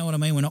 You know what I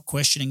mean? We're not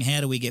questioning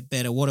how do we get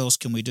better. What else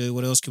can we do?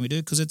 What else can we do?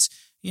 Because it's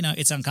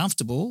it's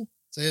uncomfortable.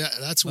 So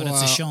that's why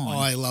it's a shine.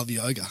 I love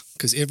yoga,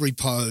 because every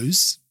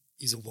pose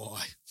is a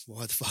why.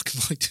 Why the fuck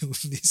am I doing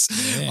this?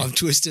 Yeah. I'm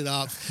twisted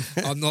up.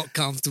 I'm not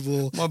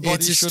comfortable. My body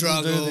it's a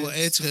shouldn't do struggle.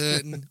 this. It's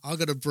hurting. I've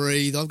got to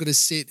breathe. I've got to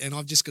sit, and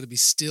I've just got to be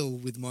still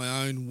with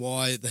my own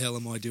why the hell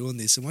am I doing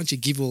this? And once you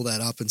give all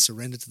that up and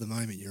surrender to the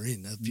moment you're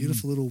in, a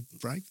beautiful little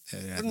break.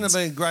 Wouldn't it have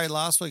been great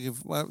last week?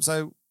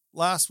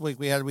 last week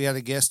we had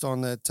a guest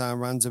on that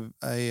runs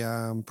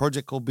a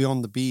project called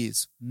Beyond the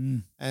Beers,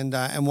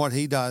 and what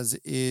he does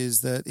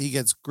is that he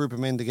gets a group of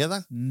men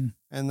together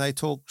and they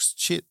talk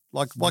shit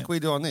like we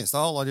do on this. The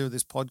whole idea of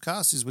this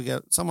podcast is we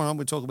get someone on,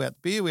 we talk about the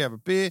beer, we have a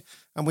beer,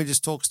 and we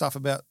just talk stuff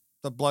about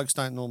the blokes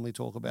don't normally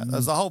talk about.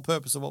 That's the whole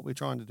purpose of what we're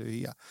trying to do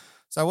here.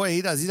 So what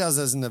he does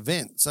as an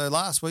event. So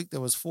last week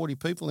there was 40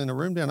 people in a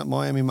room down at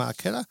Miami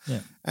Marquetta,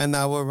 and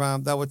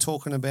they were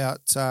talking about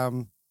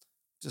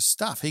just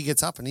stuff. He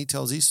gets up and he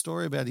tells his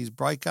story about his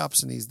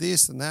breakups and his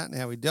this and that and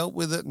how he dealt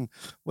with it and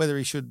whether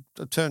he should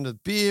turn to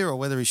beer or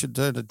whether he should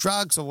turn to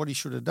drugs or what he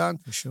should have done.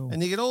 For sure.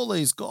 And you get all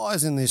these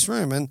guys in this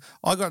room, and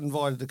I got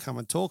invited to come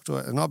and talk to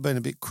it, and I've been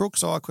a bit crook,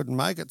 so I couldn't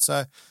make it.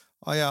 So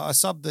I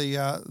subbed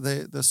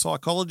the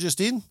psychologist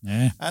in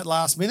at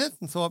last minute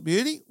and thought,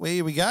 beauty, well,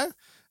 here we go.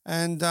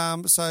 And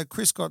so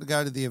Chris got to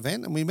go to the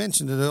event, and we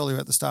mentioned it earlier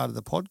at the start of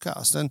the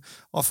podcast. And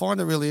I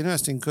find it really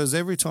interesting because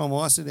every time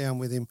I sit down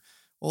with him,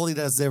 all he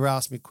does is ever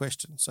ask me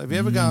questions. So if you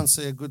ever go and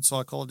see a good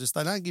psychologist,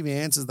 they don't give you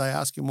answers, they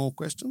ask you more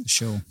questions.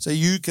 Sure. So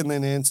you can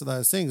then answer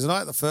those things. And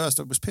at the first,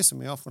 it was pissing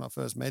me off when I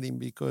first met him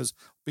because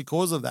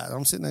of that.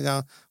 I'm sitting there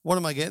going, what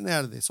am I getting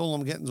out of this? All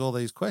I'm getting is all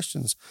these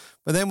questions.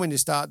 But then when you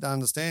start to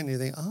understand, you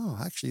think, oh,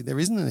 actually, there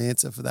isn't an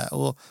answer for that,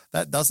 or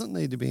that doesn't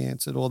need to be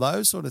answered, or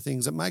those sort of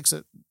things. It makes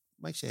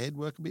your head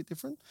work a bit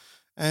different.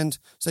 And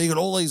so you got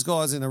all these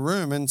guys in a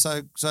room, and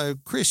so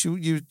Chris,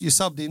 you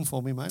subbed in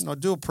for me, mate, and I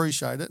do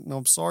appreciate it. And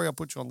I'm sorry I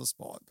put you on the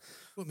spot.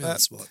 Put me on the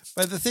spot.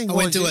 But the thing I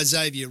went to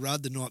Xavier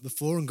Rudd the night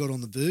before and got on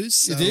the booze.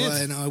 So you did,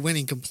 and I went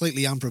in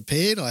completely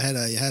unprepared. I had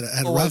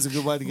a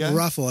good way to go.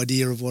 Rough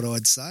idea of what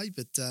I'd say,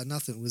 but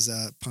nothing was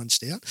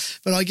punched out.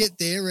 But I get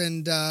there,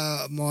 and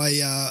I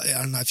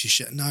don't know if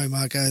you know,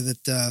 Marco,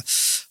 that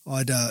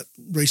I'd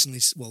recently,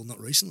 well, not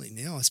recently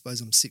now, I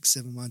suppose I'm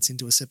 6-7 months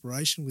into a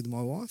separation with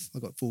my wife.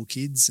 I've got 4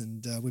 kids,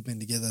 and we've been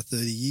together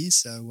 30 years.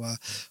 So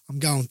I'm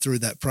going through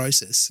that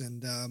process,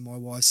 and my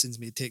wife sends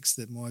me a text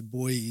that my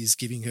boy is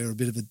giving her a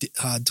bit of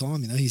a hard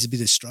time. You know, he's a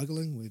bit of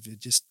struggling. We're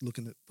just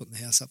looking at putting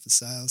the house up for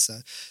sale. So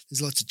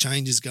there's lots of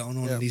changes going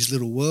on in his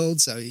little world.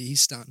 So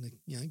he's starting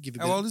to, give a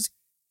bit. How old is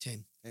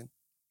he? 10.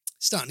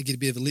 Starting to get a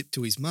bit of a lip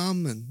to his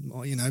mum,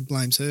 and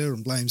blames her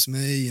and blames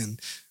me, and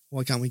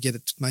why can't we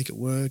make it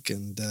work?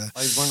 And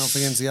he's one off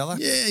against the other.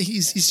 Yeah,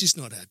 he's just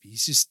not happy.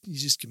 He's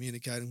just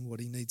communicating what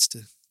he needs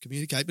to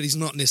communicate, but he's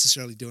not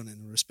necessarily doing it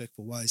in a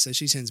respectful way. So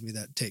she sends me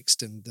that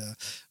text, and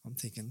I'm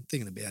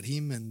thinking about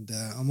him, and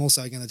I'm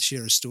also going to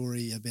share a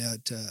story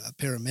about a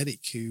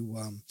paramedic who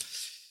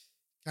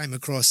came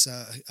across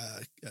a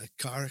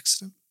car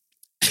accident.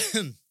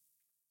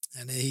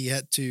 And he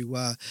had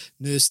to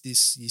nurse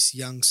this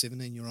young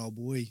 17-year-old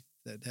boy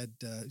that had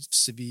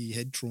severe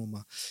head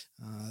trauma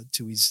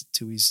to his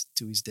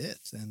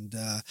death, and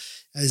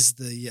as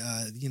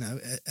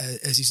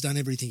he's done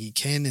everything he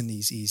can, and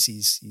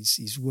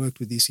he's worked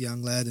with this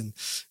young lad and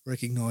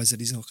recognised that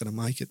he's not going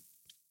to make it.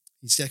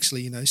 He's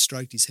actually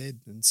stroked his head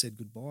and said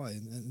goodbye,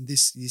 and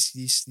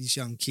this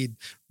young kid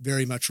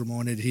very much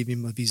reminded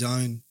him of his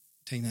own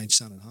teenage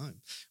son at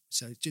home.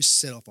 So it just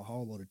set off a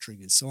whole lot of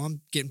triggers. So I'm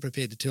getting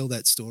prepared to tell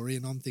that story,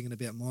 and I'm thinking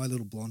about my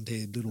little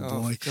blonde-haired little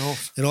boy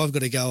that I've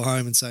got to go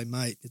home and say,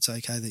 mate, it's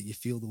okay that you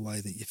feel the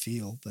way that you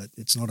feel, but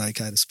it's not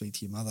okay to speak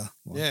to your mother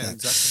like that.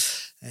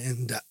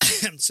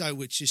 Exactly. And so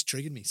which just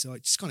triggered me. So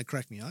it just kind of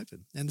cracked me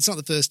open. And it's not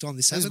the first time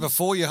this happened. This is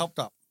before you hopped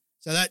up.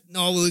 So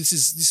this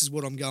is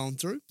what I'm going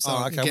through. So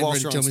okay. I'm getting ready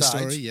to tell my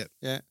story.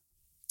 Yeah.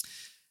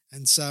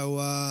 And so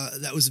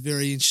that was a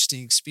very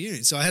interesting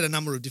experience. So I had a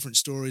number of different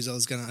stories I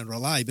was going to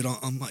relay, but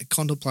I'm like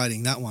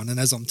contemplating that one. And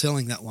as I'm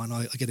telling that one,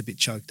 I get a bit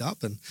choked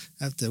up and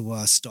have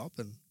to stop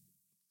and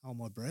hold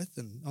my breath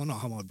not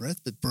hold my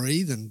breath, but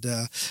breathe and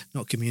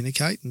not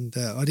communicate. And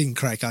I didn't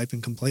crack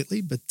open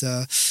completely, but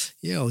I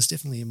was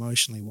definitely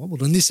emotionally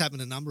wobbled. And this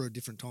happened a number of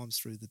different times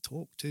through the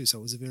talk too. So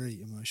it was a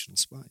very emotional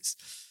space.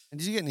 And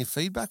did you get any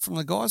feedback from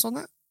the guys on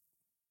that?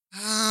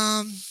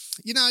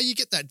 You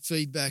get that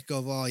feedback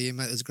of, oh, yeah,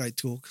 mate, it was a great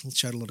talk. It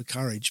showed a lot of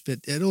courage, but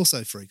it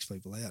also freaks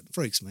people out. It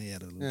freaks me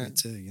out a little bit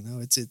too,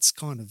 It's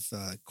kind of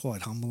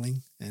quite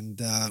humbling.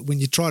 And when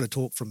you try to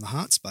talk from the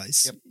heart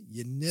space,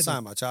 you're never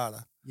so much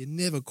harder. You're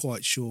never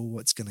quite sure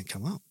what's going to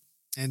come up.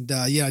 And,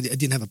 I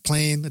didn't have a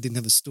plan. I didn't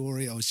have a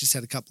story. I just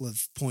had a couple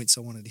of points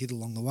I wanted to hit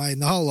along the way.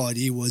 And the whole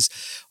idea was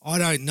I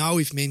don't know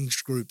if men's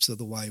groups are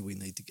the way we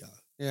need to go.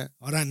 Yeah.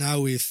 I don't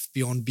know if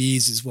Beyond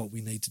Beers is what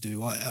we need to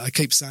do. I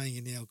keep saying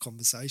in our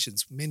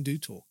conversations, men do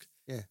talk.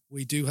 Yeah.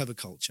 We do have a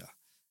culture.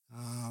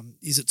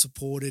 Is it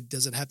supported?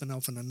 Does it happen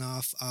often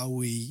enough? Are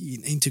we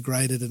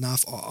integrated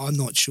enough? I'm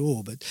not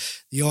sure. But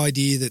the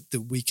idea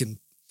that we can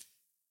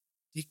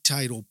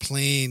dictate or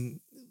plan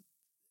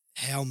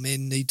how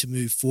men need to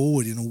move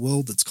forward in a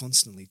world that's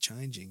constantly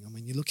changing. I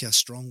mean, you look how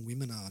strong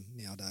women are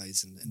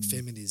nowadays and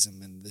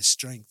feminism and their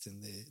strength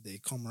and their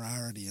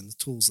camaraderie and the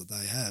tools that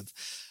they have.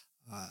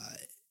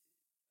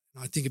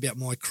 I think about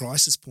my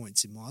crisis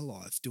points in my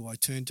life. Do I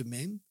turn to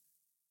men?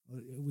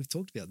 We've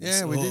talked about this.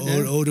 Yeah, we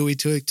did. Or do we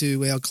turn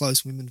to our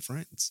close women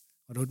friends?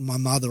 My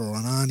mother or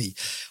an auntie.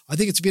 I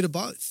think it's a bit of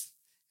both.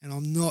 And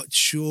I'm not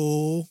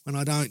sure, and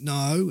I don't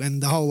know.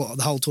 And the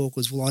whole talk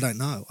was, well, I don't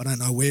know. I don't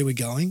know where we're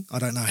going. I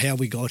don't know how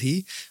we got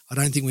here. I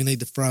don't think we need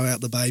to throw out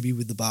the baby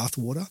with the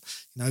bathwater.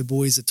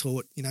 Boys are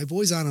taught,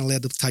 boys aren't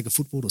allowed to take a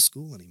football to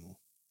school anymore.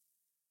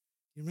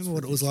 You remember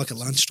what it was like at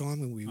lunchtime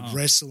when we would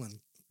wrestle and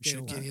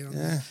get hit on?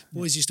 Yeah.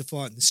 Boys used to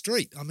fight in the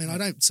street. I mean, I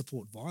don't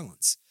support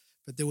violence,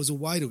 but there was a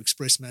way to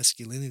express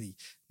masculinity.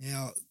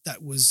 Now,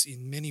 that was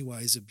in many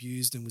ways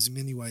abused and was in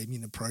many ways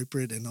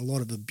inappropriate, and a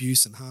lot of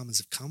abuse and harm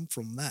has come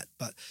from that.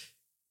 But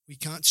we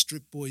can't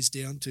strip boys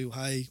down to,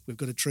 hey, we've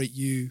got to treat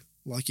you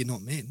like you're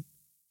not men.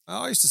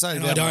 I used to say,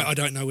 and I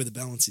don't know where the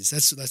balance is.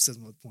 That's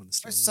my point of the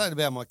story. I used to say it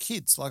about my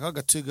kids. Like, I've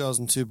got 2 girls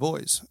and 2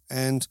 boys,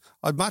 and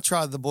I'd much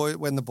rather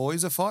when the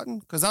boys are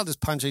fighting, because they'll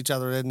just punch each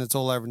other in and it's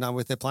all over and done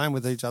with. They're playing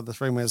with each other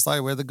 3 minutes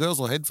later, where the girls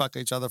will head fuck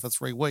each other for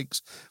 3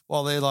 weeks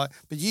while they're like,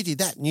 but you did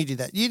that and you did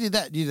that, you did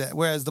that, you did that.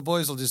 Whereas the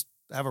boys will just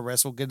have a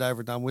wrestle, get it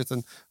over and done with,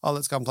 and,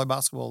 let's go and play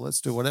basketball,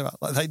 let's do whatever.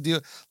 Like, they deal,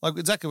 like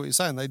exactly what you're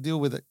saying, they deal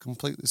with it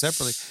completely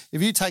separately.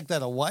 If you take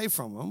that away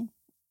from them,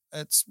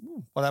 it's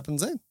what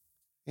happens then.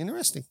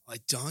 Interesting. I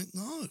don't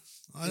know.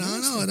 I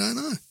don't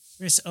know.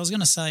 Chris, I was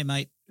going to say,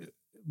 mate,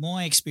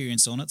 my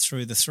experience on it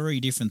through the 3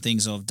 different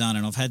things I've done,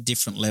 and I've had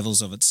different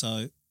levels of it.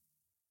 So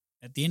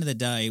at the end of the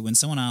day, when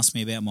someone asked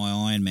me about my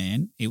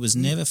Ironman, it was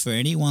never for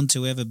anyone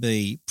to ever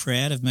be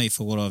proud of me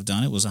for what I've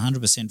done. It was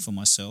 100% for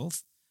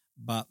myself.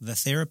 But the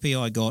therapy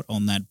I got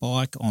on that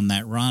bike, on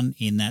that run,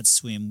 in that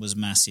swim was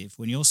massive.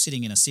 When you're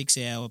sitting in a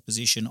 6-hour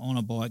position on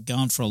a bike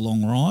going for a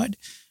long ride,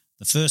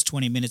 the first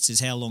 20 minutes is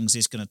how long is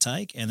this going to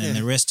take, and then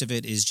the rest of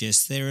it is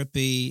just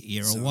therapy.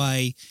 You're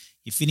away,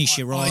 you finish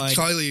your ride. I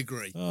totally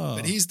agree. Oh.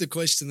 But here's the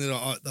question that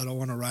I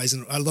want to raise,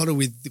 and a lot of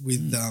with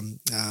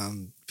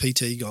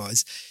PT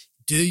guys,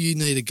 do you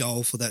need a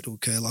goal for that to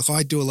occur? Like,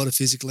 I do a lot of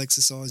physical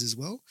exercise as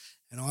well,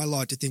 and I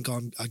like to think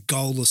I'm a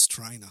goalless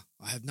trainer.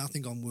 I have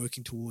nothing I'm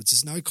working towards.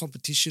 There's no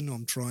competition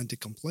I'm trying to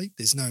complete.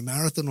 There's no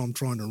marathon I'm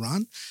trying to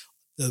run.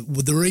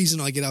 The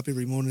reason I get up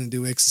every morning and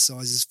do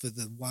exercise is for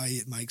the way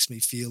it makes me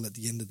feel at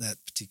the end of that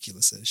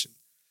particular session.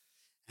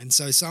 And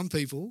so some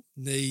people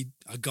need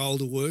a goal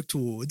to work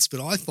towards, but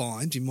I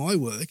find in my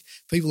work,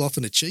 people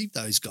often achieve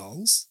those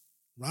goals,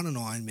 run an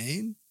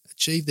Ironman,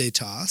 achieve their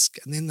task,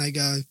 and then they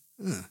go,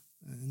 and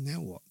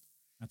now what?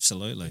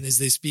 Absolutely. And there's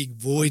this big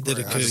void that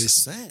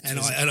occurs. And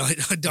I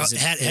don't,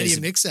 how do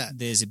you mix that?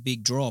 There's a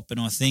big drop,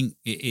 and I think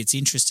it's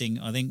interesting.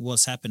 I think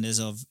what's happened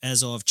is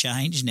as I've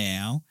changed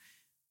now,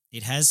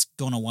 it has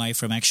gone away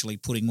from actually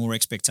putting more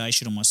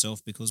expectation on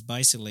myself, because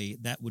basically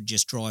that would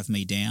just drive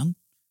me down.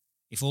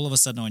 If all of a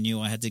sudden I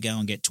knew I had to go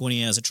and get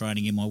 20 hours of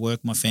training in my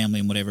work, my family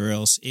and whatever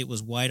else, it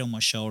was weight on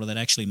my shoulder that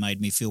actually made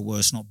me feel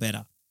worse, not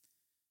better.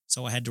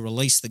 So I had to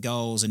release the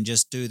goals and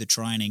just do the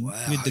training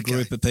with the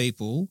group of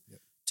people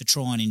to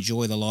try and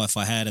enjoy the life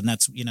I had. And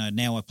that's,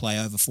 now I play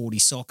over 40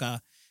 soccer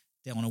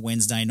on a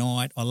Wednesday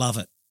night. I love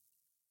it.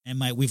 And,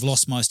 mate, we've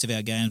lost most of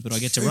our games, but I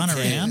get to run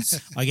around.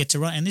 I get to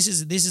run, and this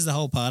is the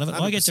whole part of it.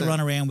 100%. I get to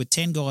run around with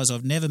 10 guys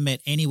I've never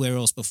met anywhere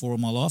else before in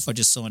my life. I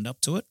just signed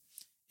up to it.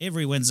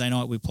 Every Wednesday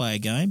night we play a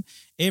game.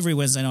 Every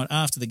Wednesday night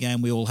after the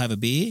game we all have a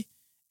beer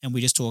and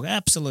we just talk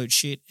absolute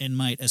shit. And,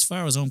 mate, as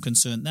far as I'm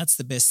concerned, that's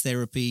the best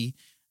therapy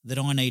that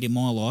I need in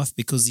my life,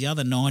 because the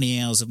other 90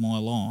 hours of my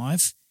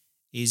life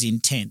is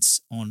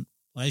intense on,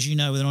 as you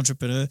know, with an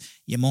entrepreneur,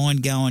 your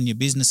mind going, your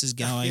business is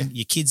going,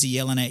 your kids are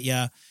yelling at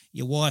you,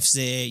 your wife's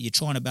there, you're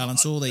trying to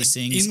balance all these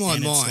things. In my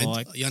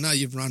mind, I know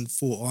you've run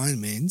 4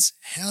 Ironmans.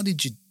 How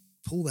did you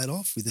pull that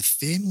off with a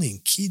family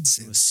and kids?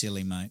 It was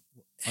silly, mate.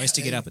 I used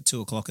to get up at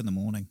 2 o'clock in the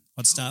morning.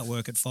 I'd start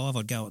work at 5,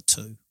 I'd go at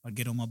 2. I'd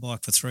get on my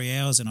bike for 3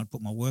 hours and I'd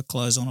put my work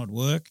clothes on, I'd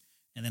work,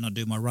 and then I'd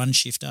do my run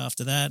shift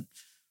after that.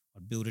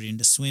 I'd build it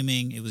into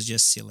swimming. It was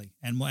just silly.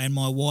 And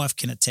my wife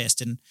can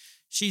attest, and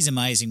she's an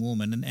amazing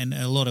woman, and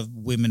a lot of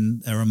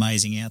women are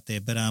amazing out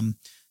there, but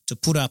to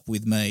put up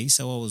with me,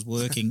 so I was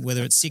working,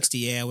 whether it's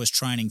 60 hours,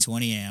 training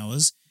 20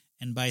 hours,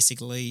 and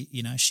basically,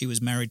 she was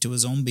married to a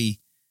zombie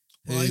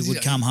who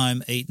would come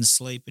home, eat and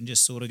sleep, and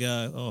just sort of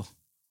go,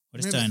 I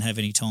just don't have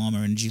any time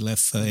or energy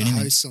left for anything.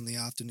 The host on the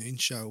afternoon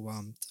show,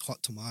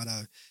 Hot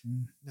Tomato,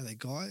 that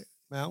guy?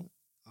 Mel?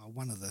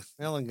 One of the...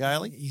 Mel and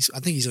Gailey? I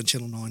think he's on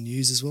Channel 9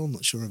 News as well. I'm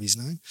not sure of his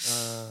name.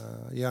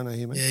 Yeah, I know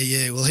him.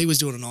 Yeah. Well, he was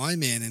doing an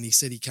Ironman, and he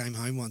said he came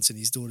home once and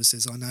his daughter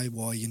says, I know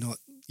why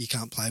you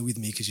can't play with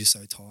me because you're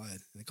so tired.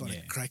 And it kind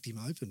of cracked him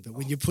open. But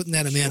when you're putting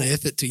that amount of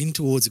effort in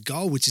towards a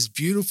goal, which is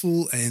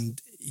beautiful,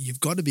 and you've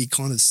got to be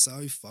kind of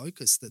so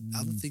focused that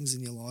other things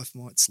in your life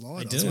might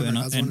slide. I was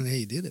wondering how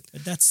you did it.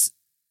 But that's...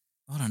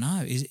 I don't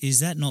know. Is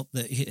that not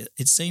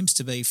it seems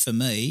to be for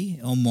me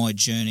on my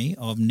journey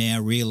of now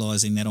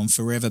realising that I'm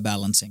forever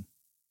balancing.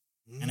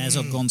 And as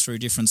I've gone through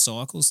different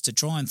cycles, to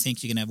try and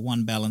think you can have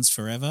one balance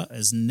forever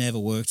has never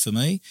worked for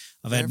me.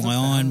 I've had my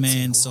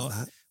Ironman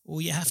side. Well,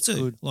 you have to.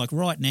 Good. Like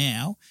right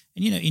now,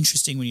 and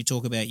interesting when you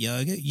talk about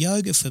yoga.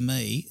 Yoga for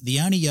me,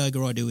 the only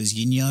yoga I do is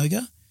yin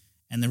yoga.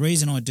 And the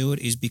reason I do it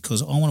is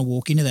because I want to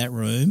walk into that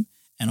room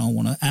and I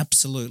want to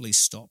absolutely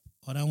stop.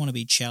 I don't want to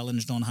be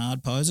challenged on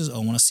hard poses. I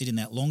want to sit in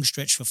that long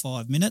stretch for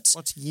 5 minutes.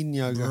 What's yin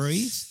yoga?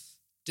 Breathe.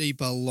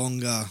 deeper,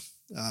 longer.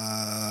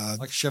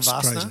 Like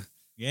Shavasana? pressure.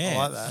 Yeah. I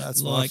like that.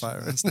 That's Like- my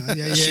favourite.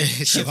 Yeah, yeah.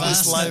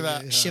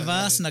 Shavasana.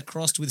 Shavasana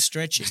crossed with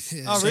stretching.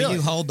 Yeah. Oh, So really?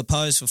 you hold the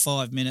pose for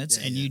 5 minutes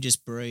Yeah, and yeah. you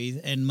just breathe.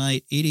 And,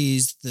 mate, it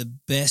is the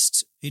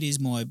best. It is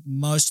my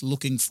most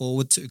looking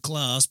forward to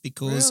class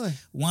because, Really?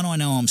 one, I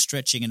know I'm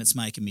stretching and it's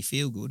making me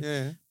feel good.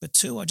 Yeah. But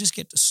two, I just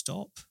get to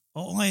stop.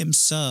 I am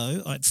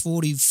so, at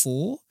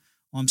 44,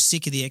 I'm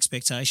sick of the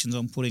expectations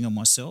I'm putting on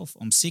myself.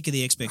 I'm sick of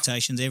the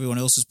expectations everyone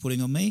else is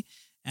putting on me,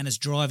 and it's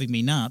driving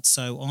me nuts.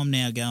 So I'm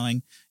now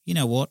going, you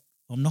know what?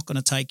 I'm not going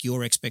to take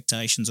your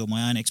expectations or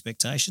my own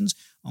expectations.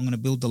 I'm going to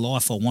build the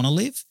life I want to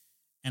live,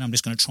 and I'm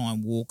just going to try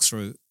and walk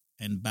through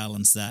and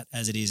balance that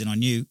as it is. And I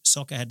knew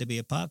soccer had to be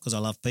a part because I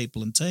love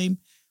people and team.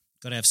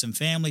 Got to have some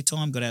family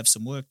time, got to have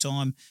some work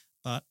time.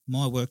 But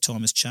my work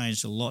time has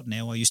changed a lot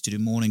now. I used to do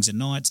mornings and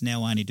nights.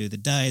 Now I only do the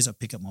days. I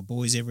pick up my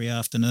boys every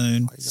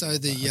afternoon. So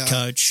the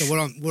coach. So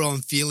what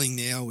I'm feeling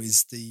now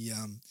is the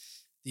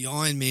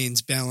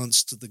Ironman's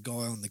balanced the guy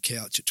on the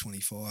couch at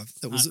 25.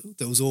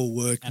 That was all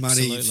work, money,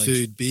 Absolutely.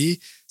 food, beer.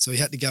 So he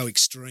had to go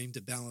extreme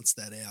to balance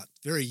that out.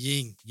 Very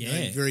yin,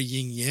 Yeah. very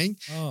yin yang.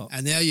 Oh,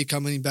 And now you're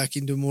coming back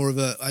into more of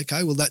a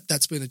okay. Well,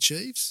 that's been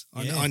achieved.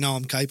 Yeah. I know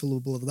I'm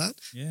capable of that.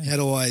 yeah. How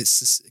do I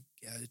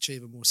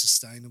achieve a more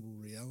sustainable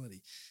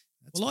reality?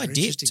 That's Well, I very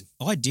dipped. interesting.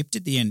 I dipped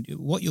at the end.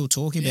 What you were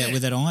talking about Yeah.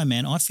 with that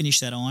Ironman, I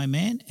finished that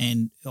Ironman,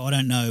 and I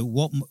don't know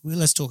what. Well,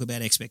 let's talk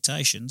about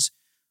expectations.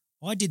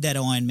 I did that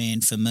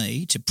Ironman for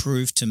me to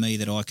prove to me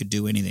that I could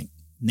do anything.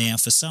 Now,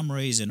 for some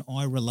reason,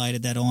 I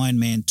related that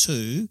Ironman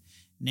to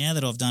now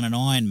that I've done an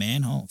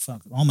Ironman. Oh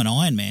fuck, I'm an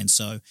Ironman,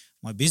 so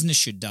my business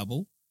should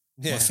double.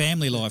 Yeah. My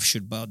family life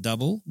should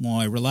double.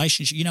 My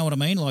relationship, you know what I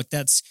mean? Like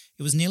it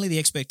was nearly the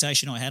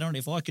expectation I had on it.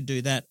 If I could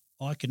do that,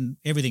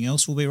 everything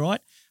else will be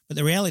right. But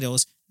the reality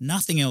was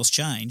nothing else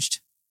changed.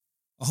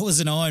 I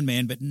was an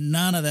Ironman, but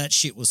none of that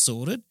shit was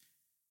sorted.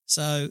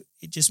 So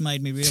it just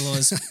made me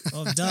realise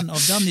I've done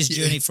this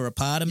journey for a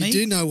part of me. You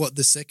do know what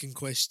the second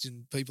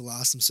question people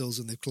ask themselves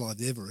when they've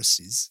climbed Everest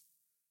is?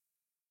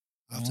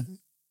 After, what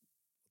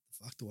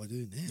the fuck do I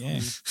do now?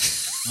 Yeah,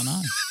 I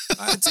know.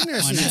 It's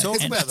interesting I to know.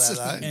 talk And- about that,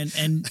 though.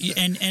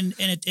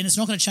 And it's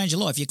not going to change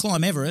your life. You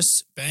climb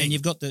Everest Bang. and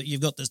you've got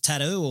the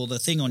tattoo or the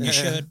thing on your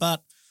Yeah. shirt,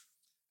 but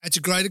It's a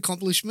great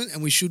accomplishment,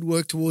 and we should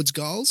work towards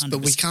goals, but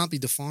we 100%. can't be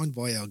defined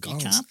by our you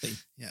goals. can't be.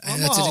 Yeah, Well,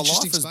 and my that's an whole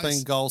interesting life has space.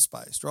 been goal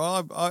spaced,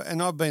 right?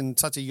 And I've been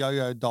such a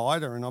yo-yo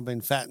dieter, and I've been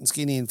fat and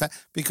skinny and fat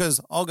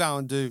because I'll go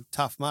and do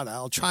Tough Mudder.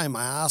 I'll train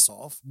my ass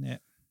off. Yeah.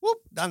 Whoop,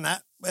 done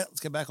that. Well, let's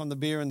get back on the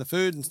beer and the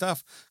food and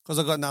stuff because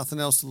I've got nothing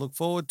else to look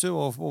forward to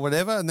or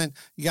whatever. And then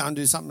you go and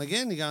do something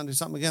again. You go and do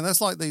something again.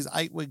 That's like these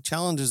 8-week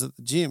challenges at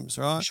the gyms,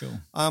 right?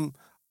 Sure.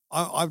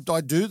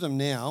 I do them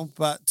now,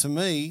 but to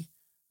me,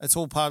 it's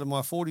all part of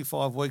my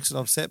 45 weeks that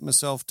I've set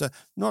myself to,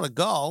 not a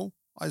goal.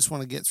 I just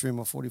want to get through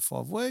my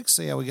 45 weeks,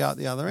 see how we go at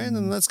the other end,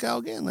 and let's go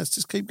again. Let's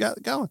just keep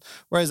going.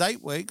 Whereas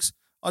 8 weeks,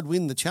 I'd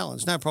win the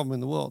challenge. No problem in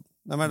the world.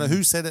 No matter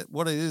who said it,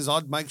 what it is,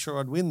 I'd make sure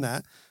I'd win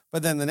that.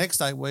 But then the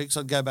next 8 weeks,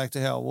 I'd go back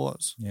to how it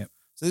was. Yep.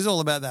 So this is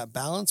all about that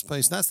balance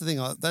piece. And that's the thing.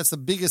 That's the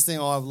biggest thing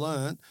I've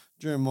learned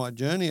during my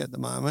journey at the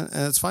moment.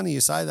 And it's funny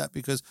you say that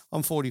because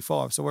I'm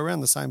 45, so we're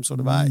around the same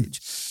sort of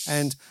age.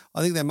 And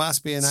I think there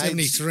must be an age.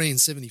 73 and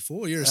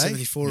 74. You're a Hey?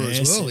 74 Yeah,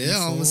 as well.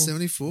 Yeah, I'm a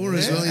 74. 74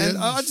 as well. And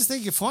Yeah. I just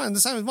think you're fine.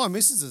 The same as my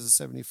missus is a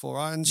 74,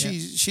 right? And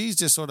she's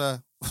just sort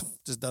of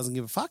just doesn't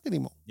give a fuck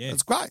anymore. Yeah.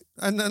 It's great.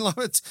 And then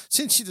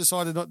since she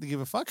decided not to give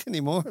a fuck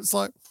anymore, it's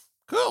like,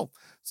 cool.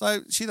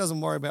 So she doesn't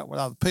worry about what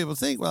other people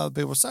think, what other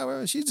people say.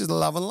 Well, she's just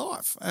loving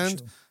life. And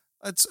Sure.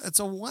 it's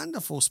a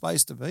wonderful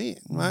space to be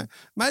in, right?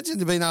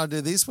 Imagine being able to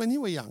do this when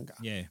you were younger.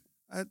 Yeah.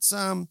 It's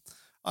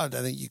I don't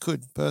think you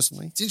could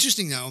personally. It's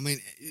interesting though. I mean,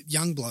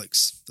 young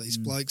blokes, these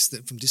blokes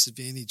that from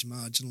disadvantaged,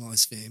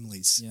 marginalised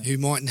families Yeah. who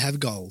mightn't have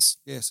goals,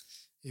 Yes.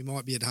 who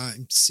might be at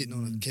home sitting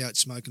on a couch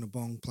smoking a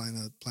bong, playing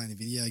a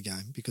video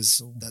game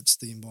because that's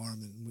the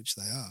environment in which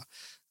they are.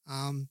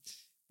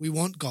 We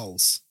want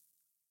goals.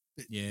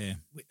 Yeah.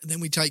 Then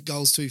we take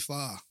goals too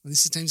far. And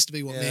this tends to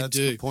be what Yeah, men that's a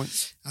do. good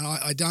point. And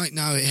I don't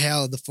know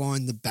how to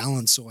find the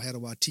balance or how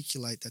to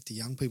articulate that to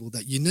young people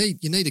that you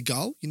need a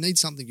goal, you need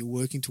something you're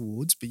working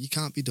towards, but you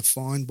can't be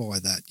defined by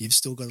that. You've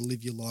still got to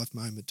live your life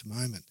moment to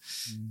moment.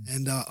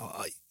 And,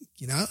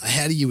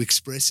 how do you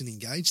express and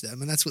engage that? I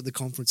mean, that's what the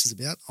conference is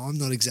about. I'm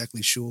not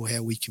exactly sure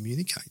how we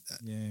communicate that.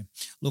 Yeah.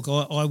 Look,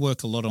 I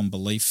work a lot on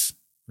belief,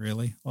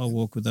 really. I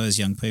walk with those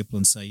young people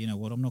and say, you know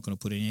what, I'm not going to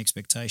put any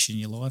expectation in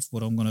your life.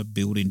 What I'm going to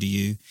build into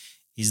you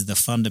is the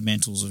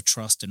fundamentals of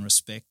trust and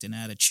respect and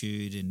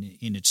attitude and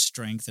inner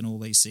strength and all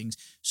these things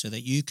so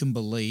that you can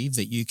believe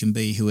that you can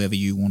be whoever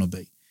you want to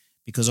be.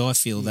 Because I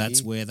feel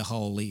that's where the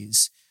whole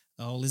is.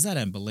 The whole is they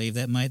don't believe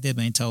that, mate. They've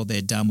been told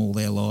they're dumb all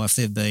their life.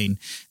 They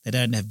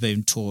don't have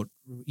been taught,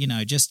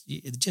 just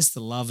the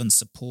love and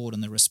support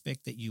and the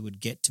respect that you would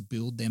get to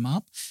build them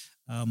up.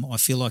 I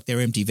feel like they're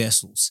empty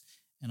vessels.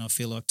 And I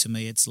feel like to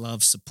me it's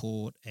love,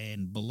 support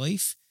and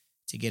belief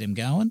to get them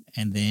going.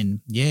 And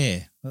then,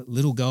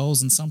 little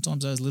goals. And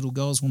sometimes those little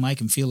goals will make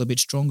them feel a bit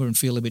stronger and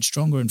feel a bit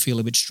stronger and feel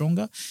a bit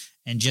stronger.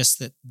 And just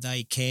that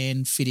they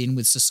can fit in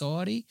with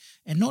society.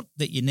 And not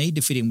that you need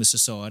to fit in with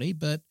society,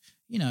 but,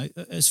 you know,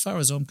 as far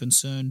as I'm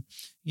concerned,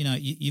 you know,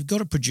 you've got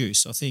to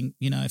produce. I think,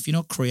 you know, if you're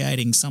not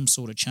creating some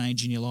sort of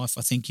change in your life,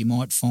 I think you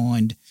might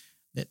find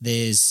that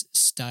there's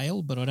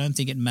stale, but I don't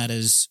think it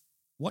matters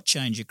what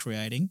change you're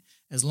creating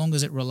as long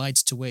as it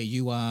relates to where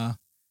you are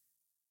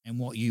and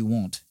what you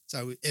want.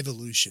 So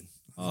evolution.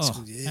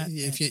 Oh,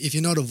 if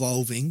you're not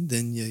evolving,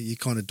 then you're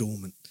kind of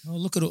dormant. Well,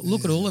 look at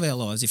all of our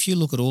lives. If you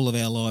look at all of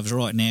our lives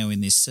right now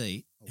in this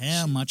seat,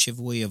 how much have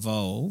we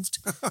evolved,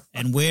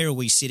 and where are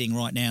we sitting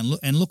right now?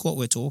 And look what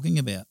we're talking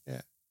about.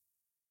 Yeah.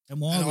 And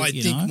why?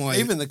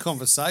 Even the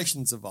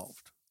conversations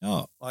evolved.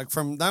 Oh, Like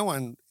from no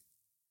one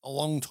a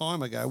long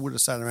time ago would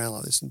have sat around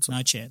like this and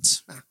no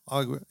chance.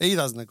 I agree. He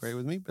doesn't agree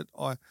with me, but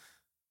I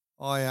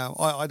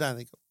don't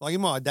think, like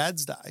in my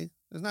dad's day,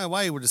 there's no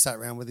way he would have sat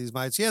around with his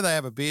mates. Yeah, they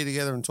have a beer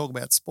together and talk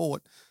about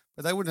sport,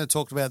 but they wouldn't have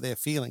talked about their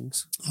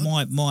feelings.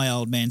 My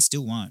old man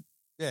still won't.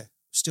 Yeah.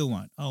 Still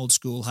won't. Old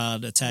school,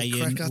 hard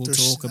Italian. We'll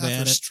talk about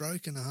after it. a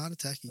stroke and a heart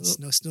attack, he's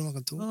still not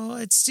going to talk. Oh,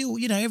 it's still,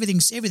 you know,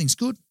 everything's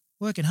good.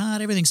 Working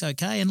hard, everything's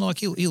okay, and like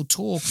he'll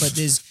talk, but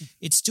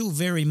it's still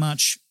very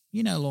much,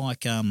 you know,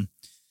 like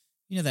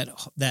you know,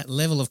 that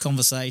level of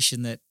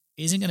conversation that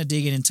isn't going to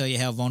dig in and tell you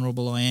how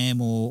vulnerable I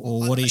am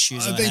or what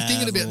issues I've been have.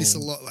 thinking about this a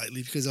lot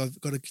lately because I've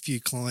got a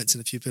few clients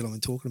and a few people I've been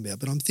talking about,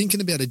 but I'm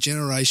thinking about a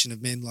generation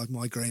of men like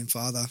my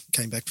grandfather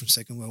came back from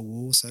Second World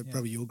War, so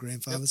probably your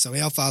grandfather. Yep. So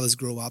our fathers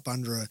grew up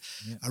under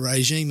a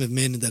regime of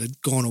men that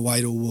had gone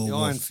away to a World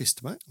War. Iron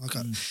Fist, mate.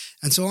 Okay.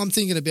 And so I'm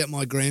thinking about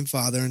my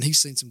grandfather, and he's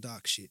seen some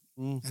dark shit,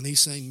 and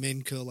he's seen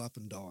men curl up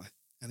and die,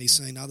 and he's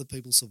seen other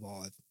people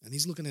survive, and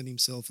he's looking at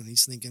himself and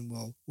he's thinking,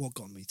 well, what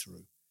got me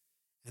through?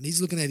 And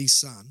he's looking at his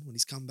son when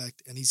he's come back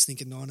and he's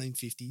thinking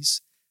 1950s,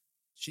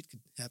 shit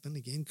could happen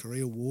again,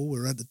 Korea War,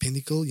 we're at the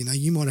pinnacle. You know,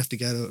 you might have to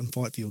go and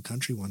fight for your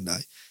country one day.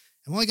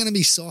 Am I going to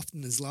be soft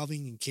and as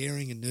loving and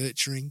caring and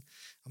nurturing?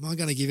 Am I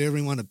going to give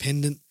everyone a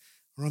pendant?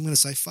 Or I'm going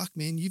to say, fuck,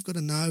 man, you've got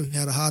to know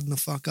how to harden the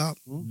fuck up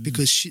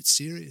because shit's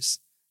serious.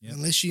 Yep.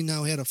 Unless you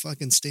know how to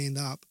fucking stand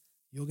up,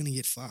 you're going to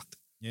get fucked.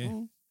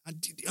 Yeah.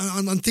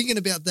 I'm thinking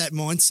about that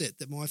mindset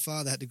that my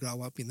father had to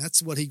grow up in.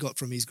 That's what he got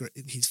from his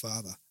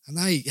father. And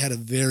they had a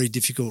very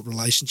difficult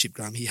relationship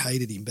growing. He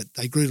hated him, but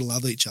they grew to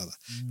love each other.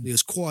 But he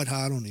was quite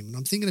hard on him. And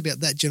I'm thinking about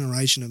that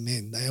generation of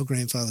men, our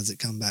grandfathers that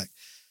come back.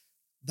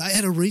 They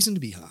had a reason to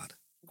be hard.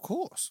 Of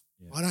course.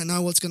 Yeah. I don't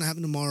know what's going to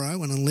happen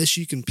tomorrow, and unless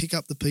you can pick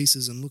up the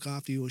pieces and look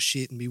after your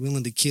shit and be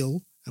willing to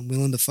kill and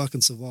willing to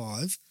fucking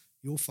survive,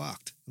 you're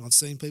fucked. And I've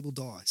seen people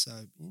die. So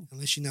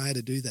unless you know how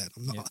to do that,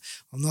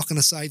 I'm not going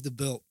to save the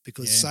belt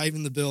because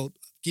saving the belt,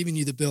 giving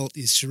you the belt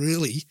is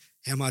really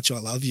how much I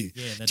love you.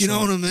 Yeah, that's do you know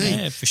what I mean?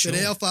 Yeah, for sure.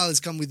 But our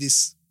fathers come with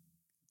this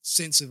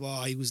sense of,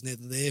 he was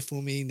never there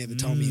for me, never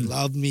told me he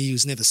loved me, he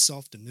was never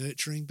soft and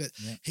nurturing. But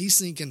he's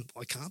thinking,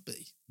 I can't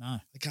be. No.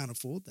 I can't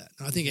afford that.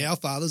 And I think our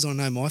fathers, I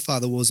know my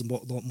father was a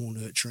lot more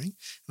nurturing.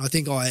 And I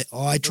think I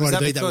try to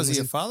be that. Was that because of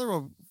your father,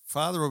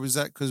 or was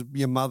that because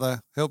your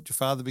mother helped your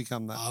father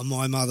become that?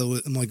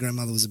 My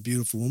grandmother was a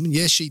beautiful woman.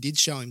 Yes, she did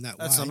show him that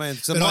way. That's what I mean.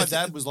 So my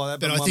dad was like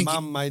that, but my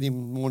mum made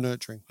him more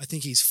nurturing. I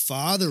think his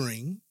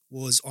fathering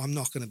was, I'm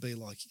not going to be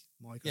like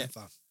my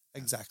grandfather.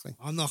 Exactly.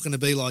 I'm not going to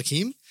be like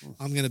him.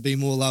 I'm going to be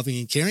more loving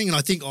and caring. And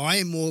I think I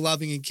am more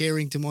loving and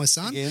caring to my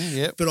son.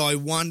 But I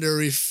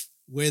wonder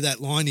where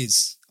that line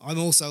is. I'm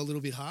also a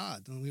little bit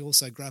hard, and we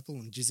also grapple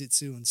and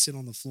jiu-jitsu and sit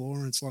on the floor,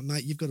 and it's like,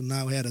 mate, you've got to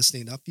know how to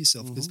stand up for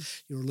yourself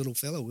because you're a little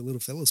fella. We're little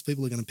fellas.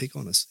 People are going to pick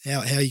on us. How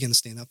are you going to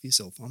stand up for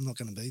yourself? I'm not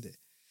going to be there.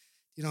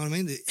 You know what I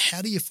mean?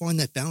 How do you find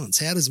that balance?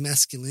 How does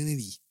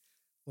masculinity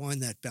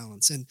find that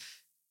balance? And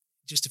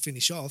just to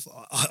finish off,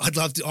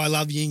 I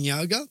love yin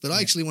yoga, but I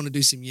actually want to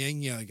do some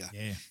yang yoga.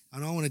 Yeah.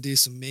 And I want to do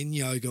some men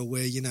yoga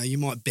where, you know, you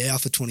might bow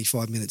for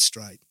 25 minutes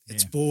straight.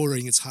 It's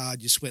boring, it's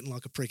hard, you're sweating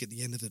like a prick at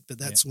the end of it, but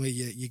that's where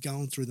you're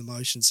going through the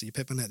motions, so you're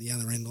pepping out the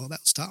other end. Oh,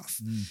 that was tough.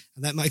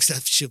 And that makes that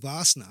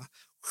Shavasana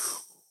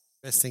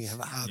best thing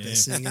ever.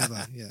 Best thing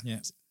ever, yeah.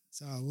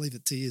 So I'll leave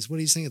it to you. What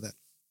do you think of that?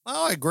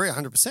 Oh, I agree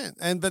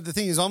 100%. But the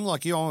thing is, I'm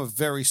like you, I'm a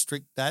very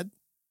strict dad.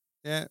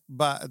 Yeah,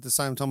 but at the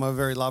same time, I'm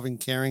very loving,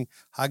 caring,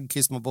 hug,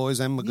 kiss my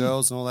boys and my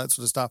girls and all that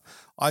sort of stuff.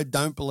 I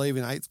don't believe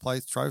in 8th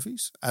place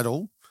trophies at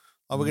all.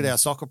 We get our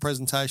soccer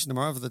presentation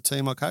tomorrow for the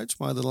team I coach,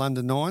 my the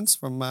London Nines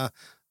from the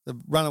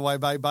Runaway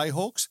Bay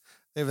Bayhawks.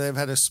 They've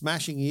had a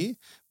smashing year.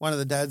 One of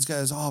the dads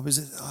goes, I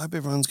hope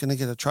everyone's going to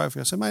get a trophy.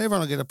 I said, mate, everyone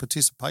will get a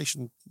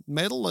participation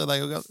medal. They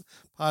got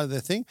part of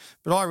their thing.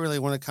 But I really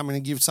want to come in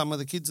and give some of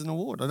the kids an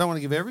award. I don't want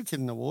to give every kid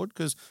an award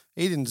because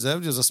he didn't deserve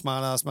it. He was a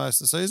smart ass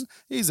most of the season.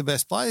 He's the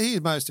best player. He's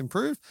most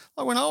improved.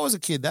 Like when I was a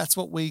kid, that's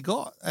what we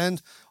got.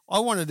 And I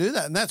want to do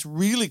that. And that's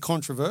really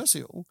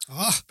controversial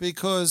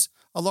because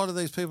a lot of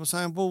these people are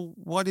saying, well,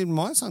 why didn't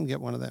my son get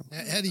one of them?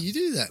 How do you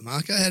do that,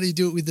 Marco? How do you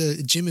do it with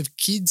the gym of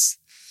kids?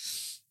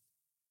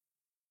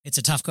 It's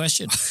a tough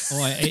question.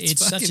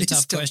 It's such a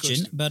tough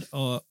question. But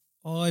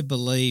I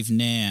believe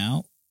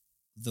now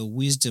the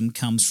wisdom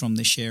comes from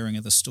the sharing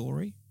of the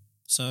story.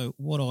 So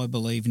what I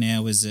believe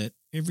now is that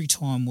every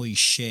time we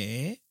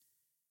share,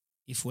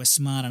 if we're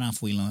smart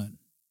enough, we learn.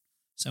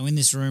 So in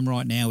this room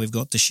right now, we've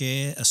got to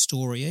share a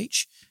story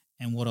each.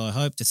 And what I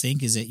hope to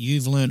think is that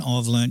you've learned,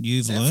 I've learned,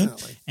 you've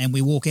learned. And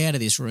we walk out of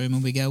this room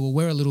and we go, well,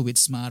 we're a little bit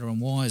smarter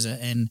and wiser.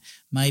 And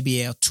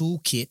maybe our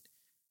toolkit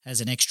has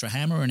an extra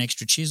hammer, an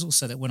extra chisel,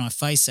 so that when I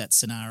face that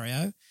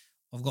scenario,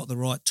 I've got the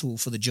right tool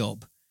for the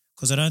job.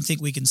 Because I don't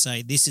think we can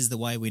say this is the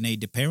way we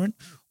need to parent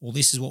or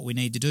this is what we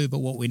need to do. But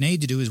what we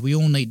need to do is we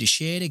all need to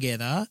share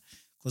together,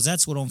 because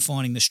that's what I'm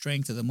finding the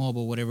strength of the mob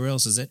or whatever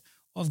else is, that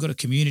I've got a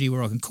community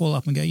where I can call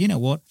up and go, you know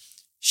what,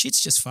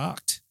 shit's just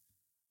fucked.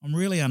 I'm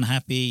really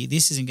unhappy.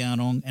 This isn't going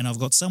on. And I've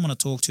got someone to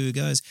talk to who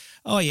goes,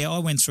 oh, yeah, I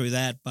went through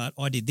that, but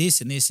I did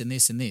this and this and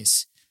this and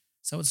this.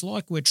 So it's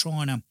like we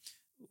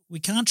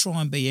can't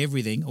try and be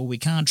everything, or we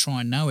can't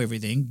try and know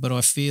everything, but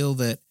I feel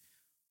that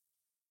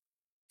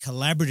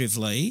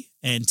collaboratively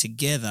and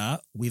together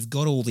we've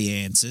got all the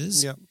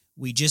answers. Yep.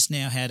 We just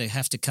now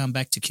have to come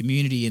back to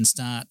community and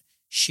start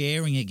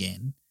sharing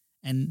again,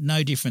 and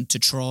no different to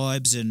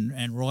tribes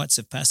and rites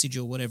of passage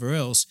or whatever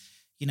else.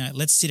 You know,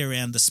 let's sit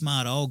around the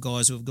smart old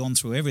guys who have gone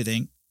through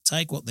everything,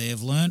 take what they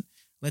have learnt,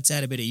 let's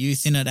add a bit of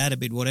youth in it, add a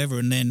bit whatever,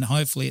 and then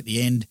hopefully at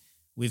the end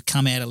we've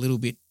come out a little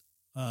bit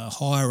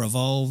higher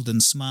evolved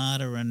and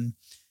smarter and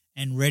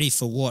ready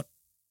for what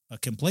a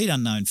complete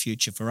unknown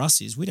future for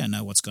us is. We don't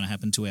know what's going to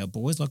happen to our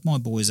boys. Like my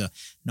boys are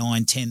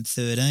 9, 10,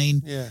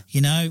 13. Yeah. You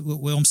know,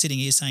 well, I'm sitting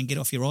here saying get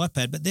off your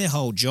iPad, but their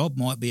whole job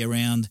might be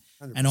around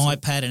 100%. an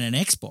iPad and an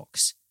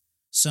Xbox.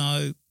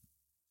 So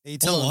you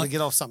tell them to get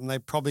off something they're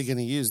probably going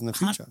to use in the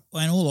future.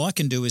 And all I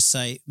can do is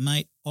say,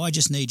 mate, I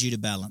just need you to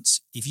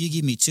balance. If you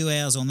give me 2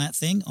 hours on that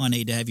thing, I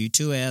need to have you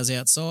 2 hours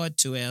outside,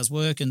 2 hours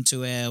work and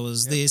 2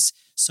 hours this,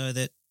 so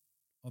that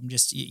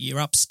you're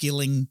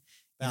upskilling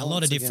in a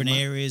lot of different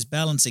areas,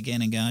 balance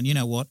again and going, you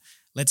know what,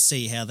 let's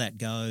see how that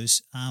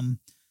goes.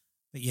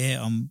 But yeah,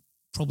 I'm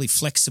probably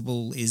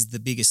flexible is the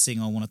biggest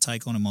thing I want to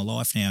take on in my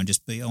life now, and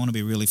I want to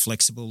be really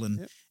flexible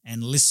and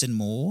listen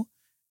more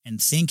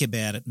and think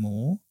about it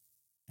more,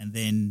 and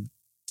then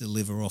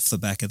deliver off the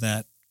back of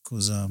that.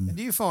 Because And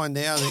do you find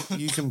now that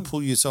you can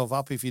pull yourself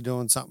up if you're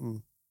doing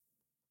something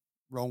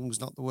wrong is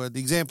not the word. The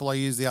example I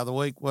used the other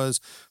week was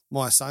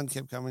my son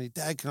kept coming,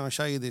 Dad, can I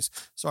show you this?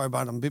 Sorry,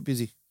 bud, I'm a bit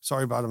busy.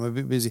 Sorry, bud, I'm a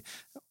bit busy.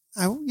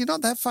 Oh, you're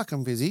not that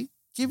fucking busy.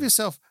 Give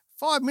yourself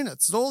 5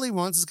 minutes. It's all he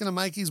wants. It's going to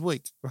make his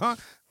week, right?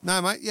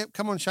 No, mate, yep,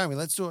 come on, show me.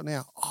 Let's do it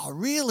now. Oh,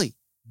 really?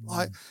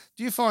 Like,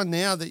 do you find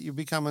now that you're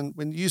becoming,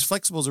 when you use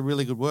flexible is a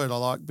really good word I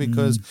like,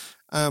 because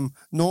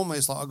normally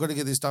it's like, I've got to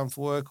get this done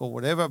for work or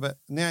whatever, but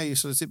now you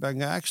sort of sit back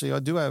and go, actually, I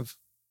do have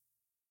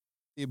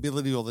the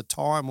ability or the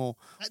time or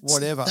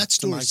whatever. That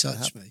story's to make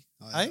touched me.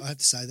 I have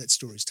to say that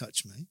story's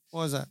touched me.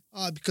 Why is that?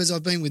 Because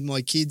I've been with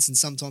my kids, and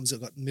sometimes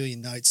I've got a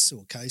million notes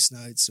or case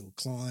notes or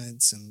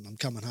clients, and I'm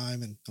coming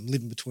home and I'm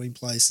living between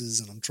places,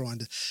 and I'm trying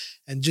to,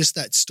 and just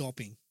that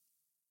stopping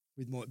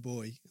with my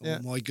boy or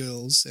my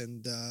girls,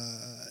 and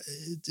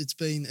it's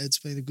been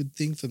a good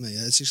thing for me.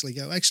 It's actually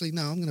actually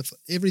no,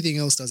 everything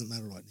else doesn't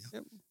matter right now.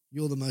 Yep.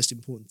 You're the most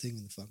important thing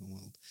in the fucking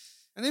world.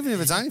 And even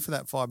if it's only for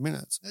that 5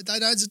 minutes. It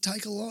doesn't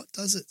take a lot,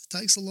 does it? It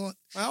takes a lot.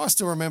 Well, I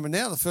still remember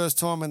now the first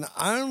time and the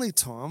only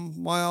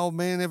time my old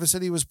man ever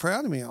said he was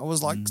proud of me. I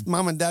was like,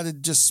 Mum and Dad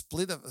had just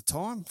split at the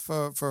time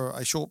for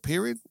a short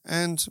period,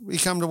 and he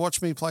come to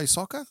watch me play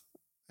soccer,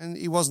 and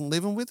he wasn't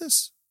living with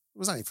us. It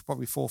was only for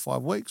probably 4 or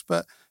 5 weeks,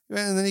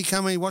 and then he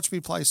come and he watched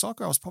me play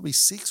soccer. I was probably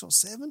 6 or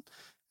 7.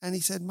 And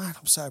he said, mate,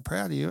 I'm so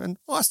proud of you. And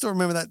I still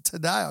remember that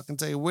today. I can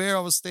tell you where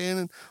I was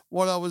standing,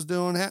 what I was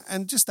doing,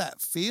 and just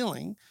that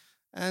feeling.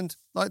 And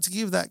like to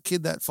give that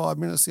kid that 5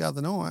 minutes the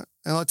other night,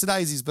 and like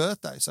today's his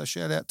birthday, so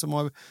shout out to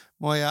my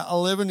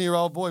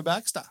 11-year-old boy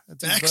Baxter.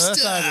 It's his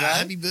birthday today.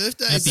 Happy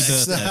birthday, Happy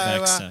Baxter. birthday,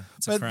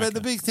 Baxter. But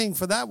the big thing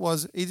for that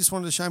was he just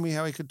wanted to show me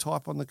how he could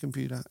type on the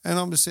computer, and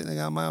I'm just sitting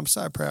there going, mate, I'm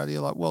so proud of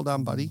you. Like, well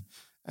done, buddy.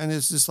 And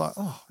it's just like,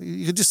 oh,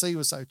 you could just see he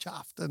was so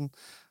chuffed. And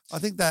I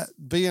think that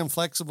being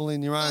flexible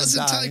in your own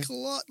doesn't day take a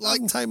lot.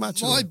 Doesn't take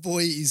much. My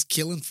boy is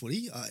killing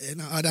footy,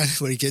 and I don't know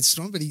where he gets it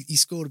from, but he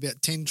scored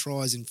about 10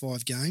 tries in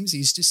 5 games.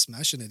 He's just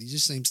smashing it. He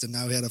just seems to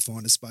know how to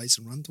find a space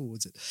and run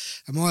towards it.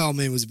 And my old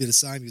man was a bit the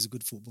same. He was a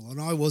good footballer, and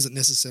I wasn't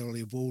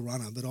necessarily a ball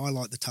runner, but I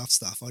like the tough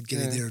stuff. I'd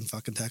get in there and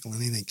fucking tackle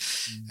anything.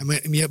 And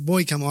my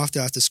boy come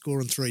after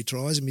scoring 3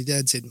 tries, and my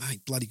dad said,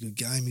 mate, bloody good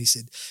game. And he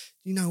said,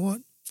 you know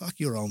what?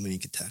 Fuck, your old man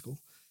can tackle.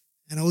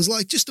 And I was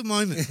like, just a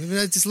moment.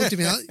 I just looked at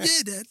me like,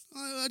 yeah, Dad,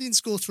 I didn't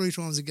score 3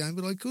 times a game,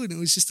 but I could. And it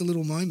was just a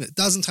little moment. It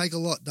doesn't take a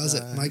lot, does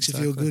it? Makes you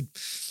feel good.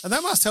 And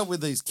that must help with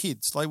these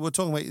kids. Like we're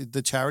talking about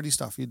the charity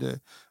stuff you do,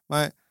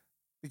 mate,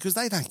 because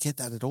they don't get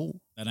that at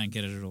all. They don't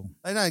get it at all.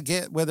 They don't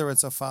get whether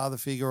it's a father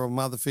figure or a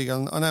mother figure.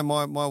 And I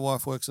know my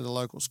wife works at a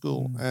local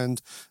school,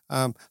 and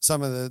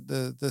some of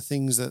the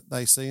things that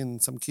they see,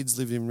 and some kids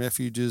live in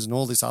refuges and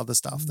all this other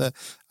stuff. That,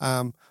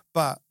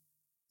 but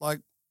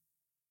like,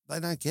 they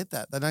don't get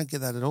that. They don't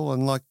get that at all.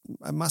 And like,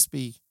 it must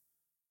be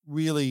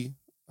really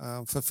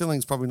fulfilling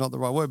is probably not the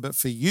right word, but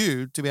for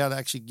you to be able to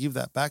actually give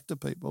that back to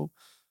people,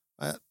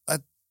 I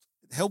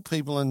help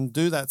people and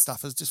do that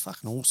stuff is just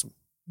fucking awesome.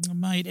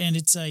 Mate, and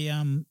it's a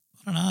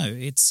I don't know,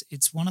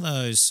 it's one of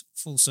those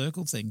full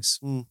circle things.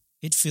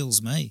 It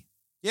fills me.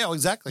 Yeah, well,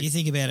 exactly. You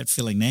think about it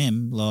filling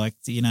them, like,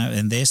 you know,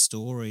 and their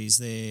stories,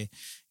 their,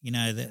 you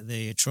know,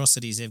 the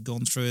atrocities they've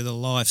gone through, the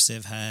lives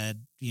they've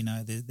had. You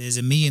know, there's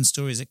a million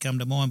stories that come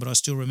to mind, but I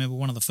still remember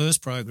one of the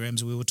first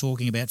programs we were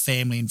talking about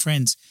family and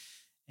friends,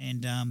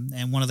 and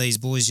one of these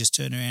boys just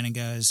turned around and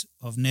goes,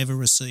 "I've never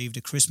received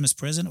a Christmas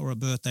present or a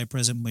birthday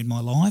present in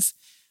my life.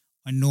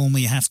 I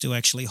normally have to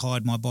actually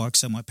hide my bike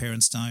so my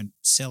parents don't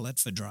sell it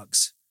for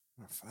drugs."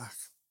 Oh, fuck.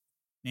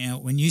 Now,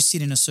 when you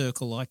sit in a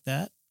circle like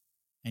that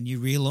and you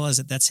realise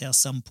that that's how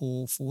some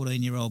poor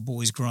 14-year-old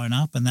boy's grown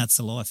up and that's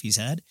the life he's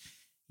had,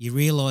 you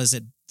realise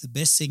that the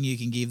best thing you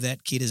can give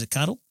that kid is a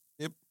cuddle.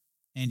 Yep.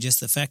 And just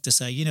the fact to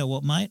say, you know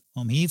what, mate,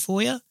 I'm here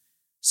for you,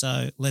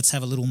 so let's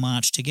have a little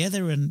march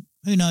together and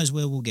who knows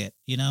where we'll get,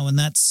 you know, and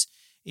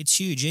it's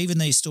huge. Even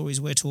these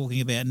stories we're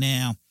talking about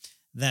now,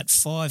 that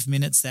 5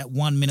 minutes, that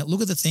 1 minute.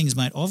 Look at the things,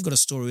 mate. I've got a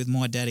story with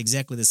my dad,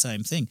 exactly the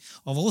same thing.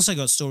 I've also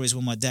got stories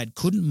where my dad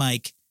couldn't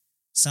make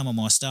some of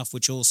my stuff,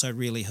 which also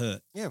really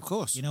hurt. Yeah, of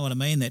course. You know what I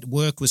mean? That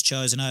work was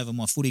chosen over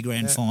my footy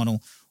grand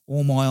final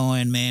or my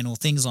Ironman or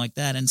things like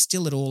that. And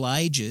still at all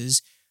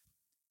ages,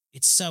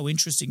 it's so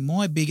interesting.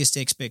 My biggest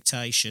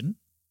expectation,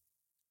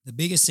 the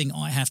biggest thing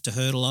I have to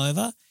hurdle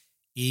over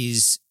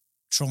is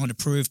trying to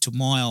prove to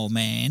my old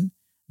man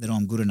that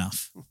I'm good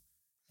enough.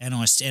 And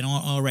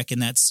I reckon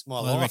that's My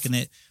life.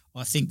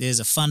 I think there's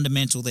a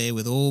fundamental there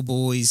with all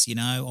boys. You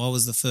know, I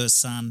was the first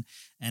son,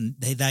 and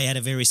they had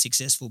a very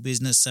successful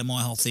business. So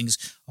my whole thing's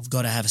I've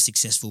got to have a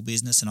successful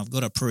business, and I've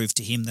got to prove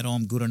to him that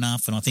I'm good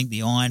enough. And I think the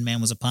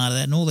Ironman was a part of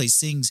that, and all these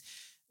things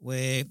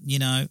where, you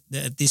know,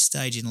 at this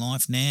stage in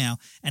life now,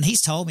 and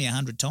he's told me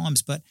 100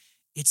 times, but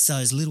it's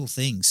those little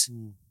things.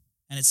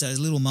 And it's those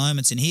little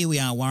moments. And here we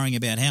are worrying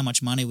about how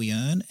much money we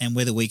earn and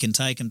whether we can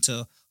take them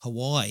to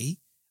Hawaii,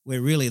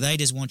 where really they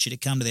just want you to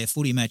come to their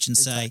footy match and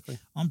say,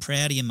 I'm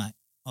proud of you, mate.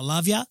 I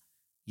love you.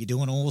 You're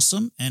doing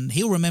awesome. And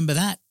he'll remember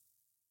that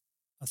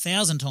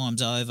 1,000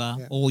 times over,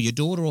 or your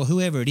daughter or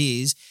whoever it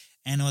is.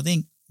 And I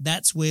think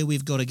that's where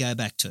we've got to go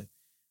back to.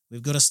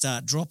 We've got to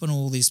start dropping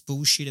all this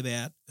bullshit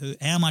about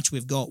how much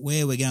we've got,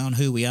 where we're going,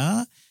 who we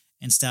are,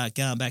 and start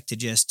going back to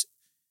just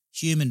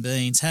human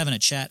beings, having a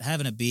chat,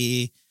 having a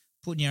beer,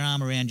 putting your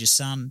arm around your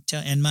son.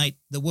 And, mate,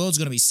 the world's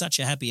going to be such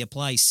a happier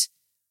place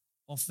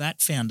off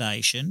that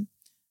foundation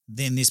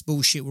than this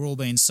bullshit we're all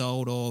being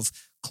sold of,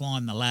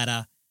 climb the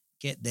ladder,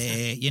 get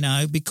there, you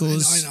know,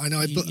 because... I know,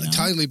 I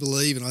totally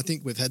believe, and I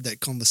think we've had that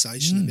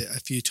conversation a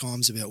few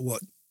times about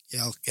what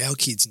our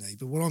kids need.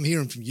 But what I'm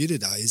hearing from you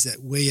today is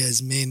that we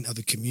as men of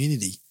a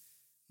community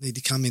need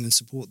to come in and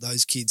support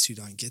those kids who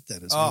don't get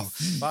that as well.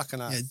 Fucking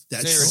hell. Yeah,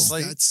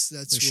 Seriously.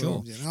 That's for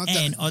sure. You know,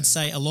 and I'd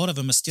say a lot of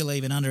them are still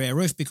even under our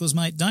roof because,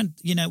 mate,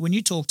 when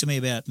you talk to me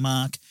about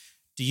Mark,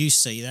 do you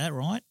see that,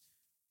 right?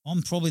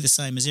 I'm probably the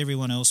same as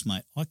everyone else,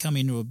 mate. I come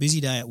into a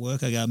busy day at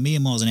work. I go a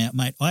million miles an hour,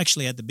 mate. I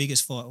actually had the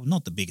biggest fight, well,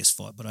 not the biggest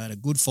fight, but I had a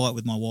good fight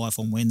with my wife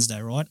on Wednesday,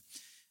 right?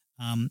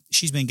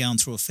 She's been going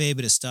through a fair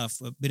bit of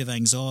stuff, a bit of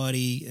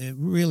anxiety,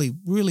 really,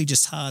 really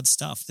just hard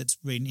stuff that's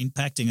been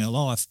impacting her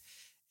life.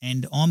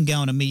 And I'm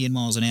going a million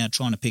miles an hour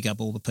trying to pick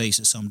up all the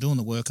pieces. So I'm doing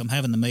the work, I'm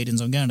having the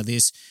meetings, I'm going to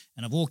this,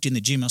 and I've walked in the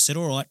gym. I said,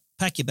 all right,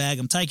 pack your bag.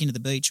 I'm taking you to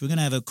the beach. We're going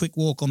to have a quick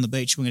walk on the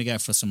beach. We're going to go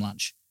for some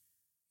lunch,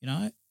 you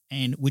know,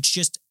 and which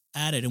just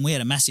added, and we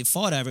had a massive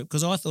fight over it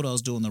because I thought I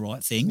was doing the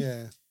right thing,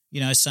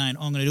 you know, saying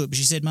I'm going to do it. But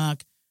she said,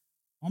 Mark,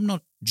 I'm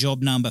not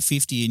job number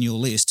 50 in your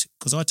list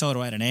because I told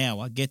her I had an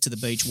hour, get to the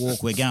beach,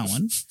 walk, we're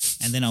going,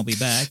 and then I'll be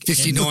back.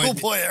 59.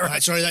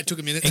 Sorry, that took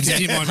a minute.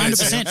 Exactly,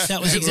 100%.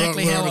 That was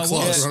exactly how I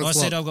was. I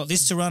said, I've got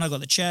this to run, I've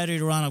got the charity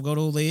to run, I've got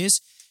all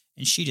this.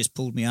 And she just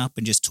pulled me up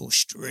and just tore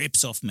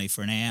strips off me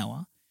for an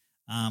hour,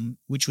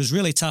 which was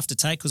really tough to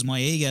take because my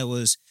ego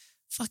was,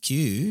 fuck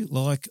you,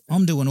 like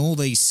I'm doing all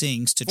these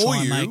things to try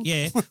and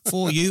make,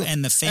 for you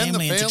and the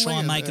family and to try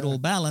and make it all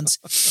balance.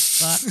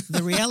 But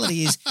the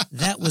reality is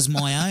that was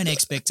my own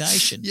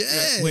expectation.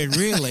 Yeah. Where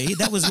really,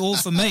 that was all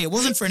for me. It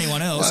wasn't for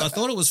anyone else. I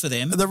thought it was for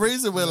them. The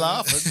reason we're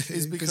laughing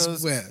is because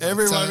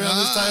everyone around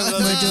this table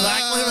does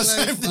exactly the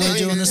same thing. We're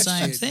doing the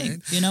same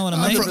thing. You know what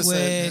I mean?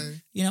 Where,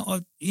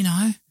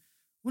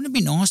 wouldn't it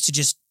be nice to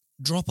just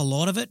drop a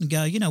lot of it and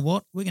go, you know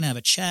what, we're going to have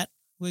a chat.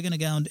 We're going to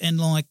go and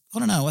like, I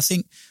don't know, I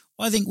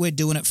think we're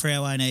doing it for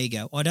our own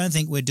ego. I don't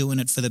think we're doing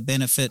it for the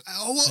benefit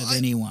of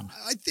anyone.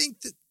 I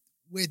think that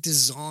we're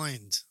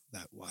designed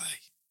that way.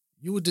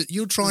 You're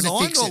trying designed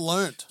to fix or it.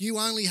 learnt? You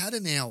only had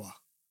an hour.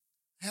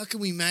 How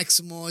can we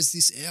maximise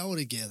this hour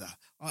together?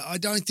 I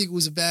don't think it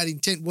was a bad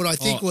intent. What I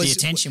think was the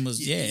intention was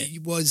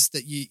was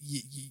that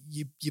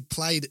you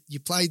played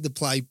the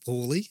play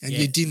poorly and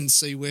you didn't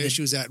see where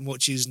she was at and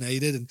what she was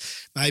needed and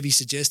maybe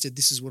suggested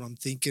this is what I'm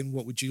thinking.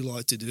 What would you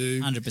like to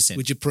do? 100%.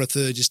 Would you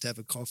prefer just to have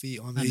a coffee?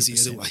 I'm 100%. easy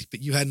either way.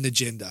 But you had an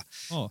agenda,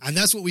 and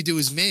that's what we do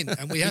as men,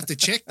 and we have to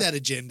check that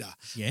agenda.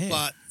 Yeah.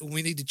 But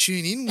we need to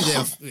tune in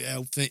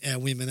with our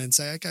women and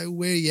say, okay,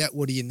 where are you at?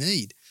 What do you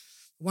need?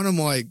 One of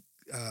my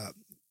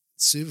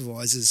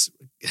supervisors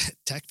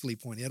tactfully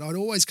point out, I'd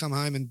always come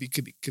home and be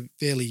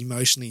fairly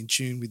emotionally in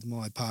tune with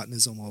my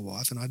partners or my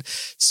wife, and I'd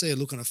see a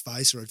look on her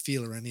face or I'd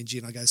feel her energy,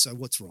 and I go, so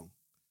what's wrong?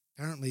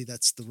 Apparently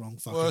that's the wrong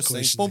fucking Worst thing.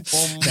 question.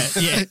 Boom,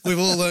 boom. Yeah, we've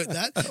all learnt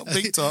that.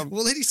 Big time.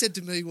 Well, then he said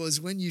to me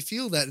was, when you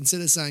feel that, instead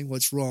of saying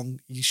what's wrong,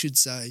 you should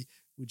say,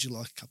 would you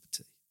like a cup of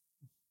tea?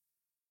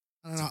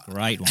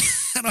 Great one.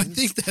 And I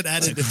think that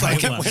added It's a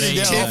great one. There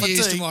you 10 go.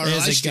 years to my There's a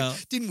relationship. goal.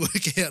 Didn't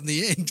work out in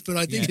the end, but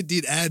I think it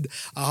did add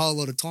a whole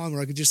lot of time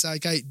where I could just say,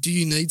 okay, do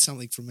you need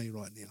something from me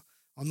right now?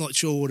 I'm not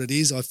sure what it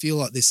is. I feel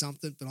like there's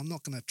something, but I'm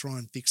not going to try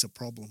and fix a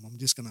problem. I'm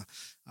just going to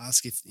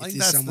ask if I think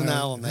there's that's the somewhere.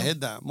 nail on the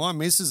head, though. My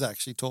missus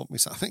actually taught me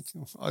something.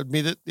 I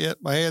admit it. Yeah,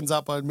 my hand's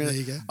up. I admit There it.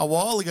 you go. A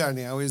while ago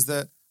now is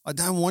that I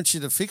don't want you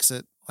to fix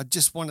it. I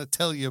just want to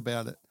tell you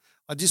about it.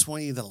 I just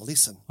want you to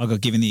listen. I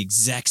got given the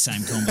exact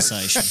same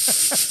conversation.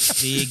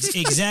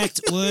 The exact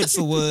word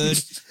for word.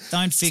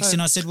 Don't fix it.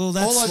 And I said, well,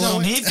 that's all I what know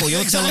I'm is- here for.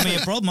 You're telling me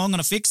a problem. I'm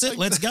going to fix it.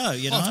 Let's go,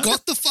 you know. I've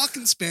got the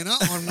fucking spanner.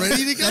 I'm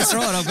ready to go. That's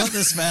right. I've got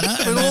the spanner.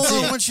 But And that's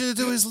all I it. want you to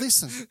do is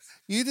listen.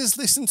 You just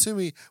listen to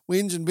me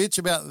whinge and bitch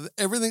about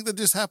everything that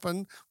just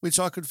happened, which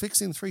I could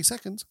fix in 3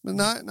 seconds. But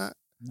no.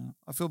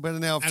 I feel better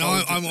now. I've And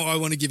told you. I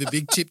want to give a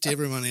big tip to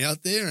everyone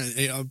out there,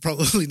 and I'm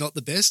probably not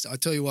the best. I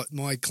tell you what,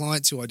 my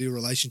clients who I do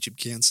relationship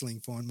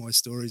counselling find my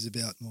stories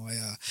about my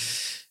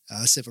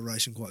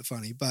separation quite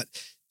funny. But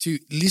to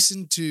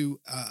listen to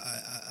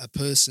a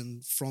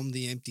person from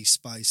the empty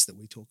space that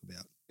we talk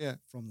about,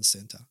 from the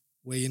centre,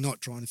 where you're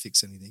not trying to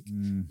fix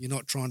anything, you're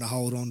not trying to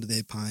hold on to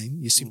their pain,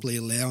 you're simply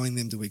allowing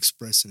them to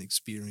express an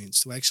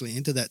experience, to actually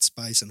enter that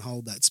space and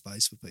hold that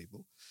space for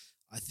people.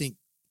 I think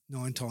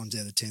 9 times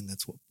out of 10,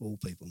 that's what all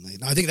people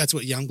need. I think that's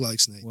what young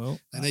blokes need. Well,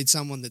 They need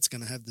someone that's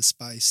going to have the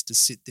space to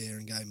sit there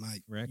and go,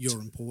 mate, Correct.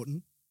 you're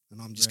important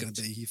and I'm just going to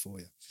be here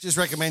for you. Just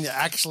recommend you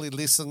actually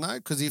listen, though,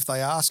 because if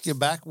they ask you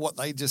back what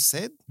they just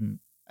said and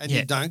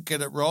you don't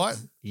get it right,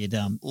 you're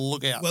done.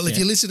 look out. Well, if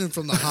you're listening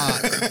from the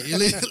heart,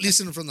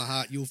 listen from the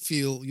heart, you'll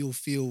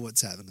feel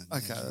what's happening.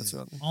 okay, that's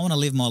right. I want to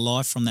live my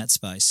life from that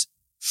space.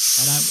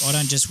 I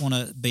don't just want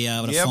to be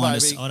able to Yeah,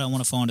 find baby. I don't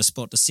want to find a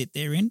spot to sit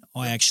there in.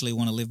 I actually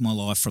want to live my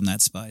life from that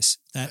space.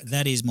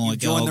 That is my You've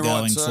joined goal the right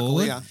going circle,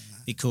 forward yeah.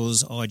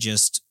 because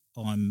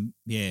I'm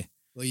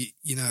Well,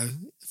 you know,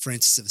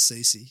 Francis of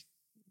Assisi.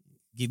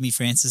 give me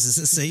Francis as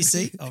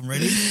Assisi. I'm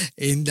ready.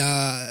 And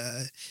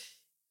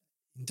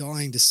in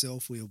dying to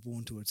self, we are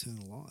born to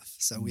eternal life.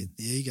 So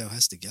the ego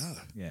has to go.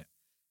 Yeah.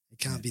 It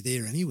can't be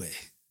there anywhere.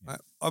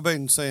 I've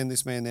been seeing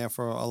this man now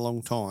for a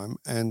long time,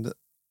 and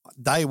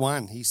day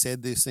one he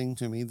said this thing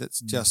to me that's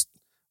just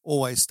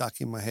always stuck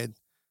in my head,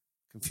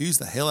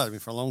 confused the hell out of me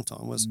for a long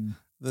time, was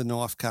the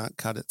knife can't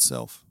cut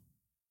itself.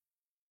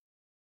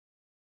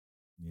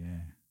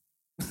 Yeah.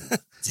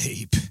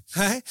 Deep.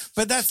 Hey,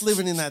 but that's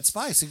living in that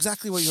space,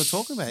 exactly what you're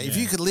talking about. If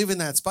you could live in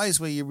that space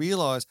where you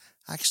realise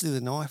actually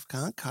the knife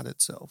can't cut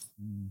itself,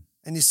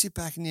 and you sit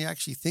back and you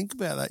actually think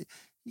about that,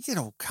 you get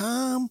all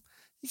calm,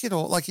 you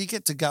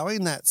get to go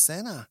in that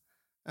centre.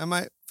 And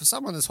mate, for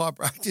someone as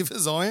hyperactive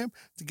as I am,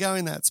 to go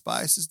in that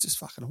space is just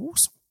fucking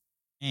awesome.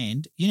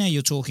 And,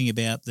 you're talking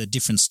about the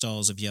different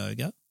styles of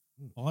yoga.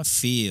 I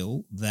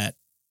feel that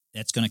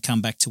that's going to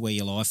come back to where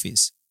your life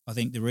is. I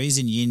think the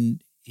reason yin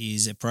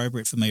is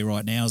appropriate for me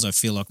right now is I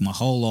feel like my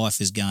whole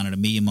life is going at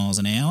 1,000,000 miles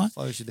an hour.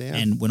 Slows you down.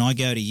 And when I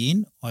go to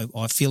yin,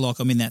 I feel like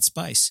I'm in that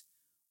space.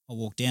 I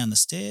walk down the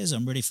stairs.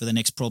 I'm ready for the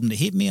next problem to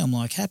hit me. I'm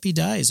like, happy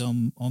days.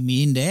 I'm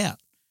yinned out.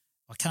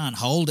 I can't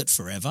hold it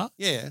forever.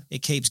 Yeah.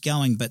 It keeps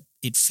going, but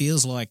it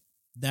feels like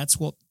that's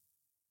what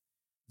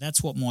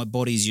my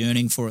body's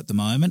yearning for at the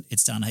moment.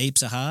 It's done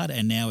heaps of hard,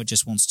 and now it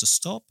just wants to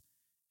stop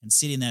and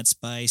sit in that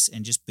space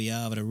and just be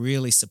able to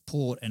really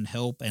support and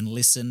help and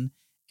listen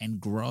and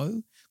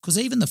grow. Because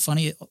even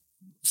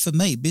for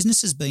me,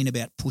 business has been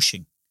about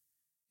pushing.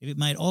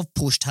 I've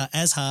pushed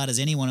as hard as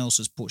anyone else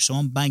has pushed. So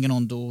I'm banging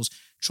on doors,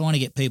 trying to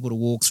get people to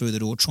walk through the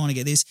door, trying to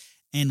get this.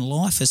 And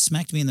life has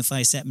smacked me in the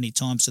face that many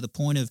times to the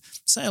point of,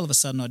 say all of a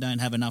sudden I don't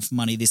have enough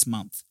money this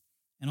month.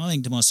 And I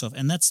think to myself,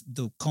 and that's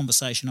the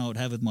conversation I would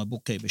have with my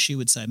bookkeeper. She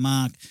would say,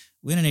 Mark,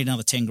 we're going to need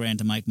another 10 grand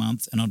to make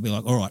month. And I'd be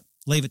like, all right,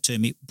 leave it to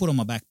me, put on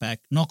my backpack,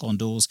 knock on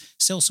doors,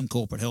 sell some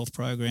corporate health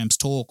programs,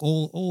 talk,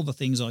 all the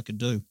things I could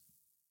do.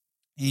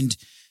 And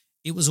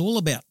it was all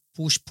about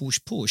push.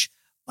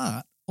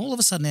 But all of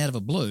a sudden out of a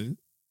blue,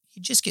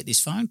 you just get this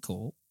phone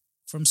call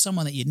from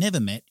someone that you'd never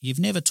met, you've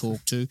never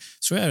talked to,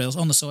 throughout else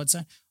on the side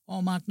saying,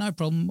 oh, Mark, no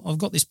problem. I've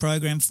got this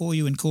program for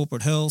you in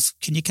corporate health.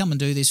 Can you come and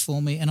do this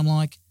for me? And I'm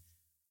like,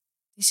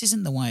 this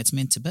isn't the way it's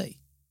meant to be.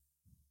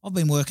 I've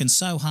been working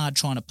so hard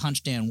trying to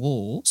punch down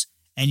walls,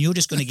 and you're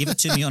just going to give it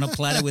to me on a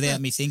platter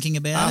without me thinking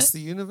about Ask it.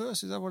 the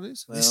universe, is that what it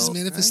is? This is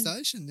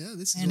manifestation. Yeah,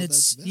 this is And what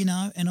it's, that's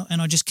about.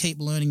 and I just keep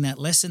learning that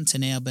lesson to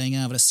now being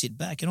able to sit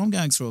back. And I'm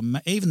going through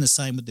even the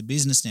same with the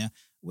business now.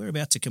 We're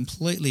about to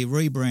completely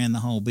rebrand the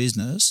whole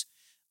business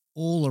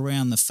all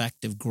around the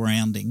fact of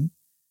grounding.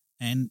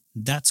 And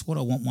that's what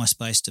I want my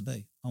space to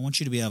be. I want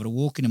you to be able to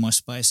walk into my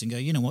space and go,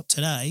 you know what,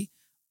 today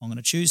I'm going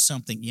to choose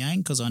something yang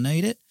because I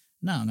need it.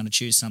 No, I'm going to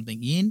choose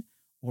something yin,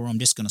 or I'm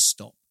just going to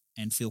stop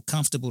and feel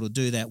comfortable to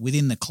do that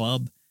within the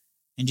club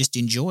and just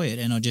enjoy it.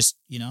 And I just,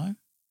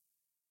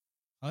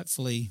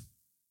 hopefully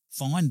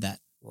find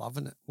that.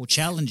 Loving it. Or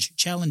challenge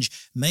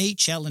me,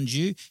 challenge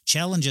you,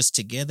 challenge us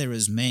together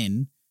as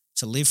men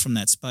to live from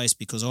that space,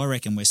 because I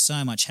reckon we're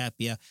so much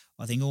happier.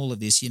 I think all of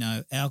this,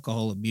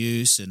 alcohol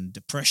abuse and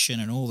depression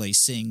and all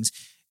these things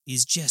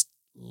is just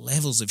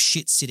levels of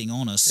shit sitting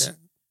on us,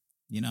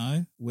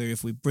 where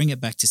if we bring it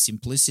back to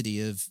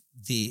simplicity of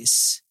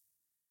this,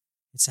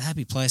 it's a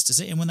happy place to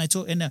see. And when they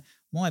talk, and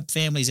my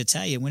family's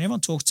Italian, when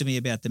everyone talks to me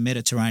about the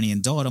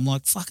Mediterranean diet, I'm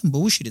like, fucking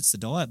bullshit, it's the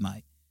diet,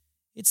 mate.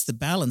 It's the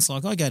balance.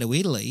 Like I go to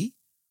Italy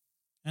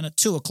and at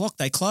 2:00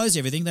 they close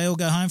everything. They all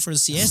go home for a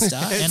siesta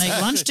and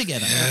eat lunch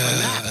together.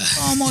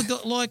 Oh my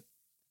God. Like,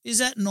 is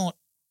that not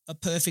a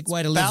perfect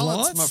way to live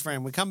balance, life? my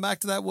friend. We come back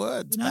to that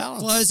word. It's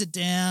balance. Close it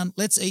down.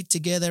 Let's eat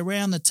together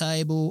around the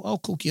table. I'll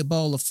cook you a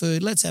bowl of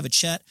food. Let's have a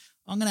chat.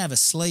 I'm going to have a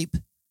sleep.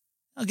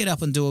 I'll get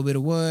up and do a bit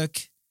of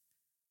work,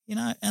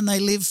 and they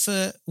live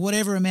for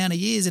whatever amount of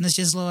years. And it's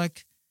just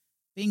like,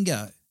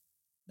 bingo.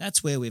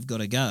 That's where we've got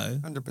to go.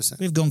 100%.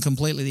 We've gone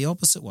completely the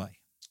opposite way.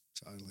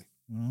 Totally.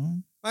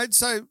 Mate,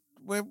 so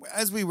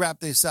as we wrap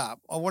this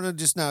up, I want to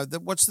just know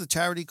that what's the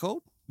charity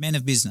called? Men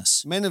of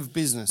Business. Men of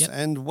Business. Yep.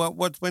 And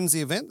when's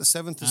the event? The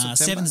 7th of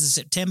September? 7th of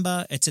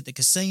September. It's at the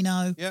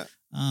casino. Yeah.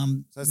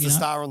 So that's the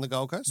Star on the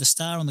Gold Coast? The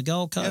Star on the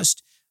Gold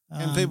Coast.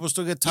 Can people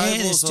still get tables?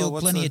 Yeah, there's still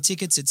plenty of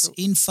tickets. It's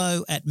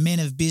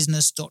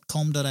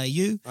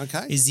info@menofbusiness.com.au.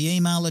 Okay. Is the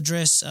email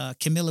address.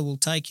 Camilla will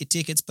take your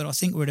tickets, but I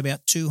think we're at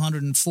about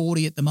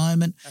 240 at the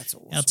moment. That's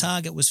awesome. Our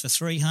target was for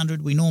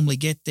 300. We normally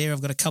get there.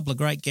 I've got a couple of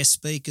great guest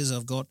speakers.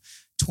 I've got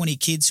 20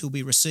 kids who'll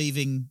be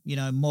receiving,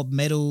 mob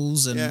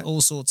medals and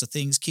all sorts of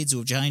things, kids who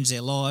have changed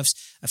their lives.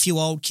 A few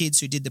old kids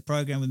who did the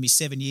program with me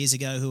 7 years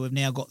ago who have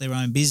now got their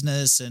own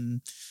business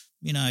and,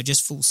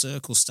 just full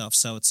circle stuff.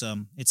 So it's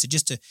an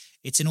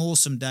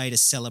awesome day to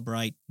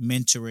celebrate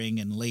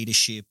mentoring and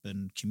leadership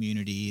and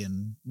community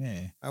and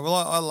Well,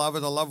 I love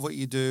it. I love what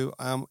you do.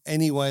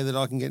 Any way that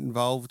I can get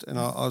involved, and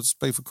I'll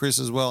speak for Chris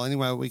as well. Any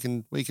way we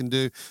can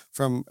do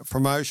from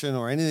promotion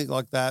or anything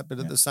like that. But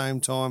at the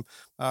same time,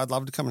 I'd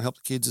love to come and help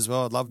the kids as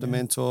well. I'd love to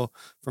mentor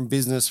from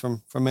business,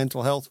 from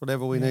mental health,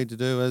 whatever we need to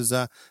do. As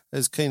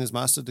keen as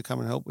mustard to come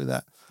and help with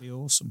that. be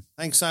awesome.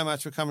 Thanks so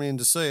much for coming in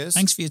to see us.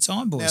 Thanks for your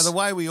time, boys. Now, the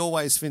way we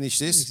always finish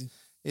this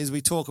is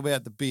we talk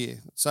about the beer.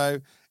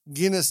 So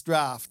Guinness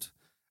Draft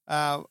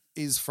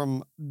is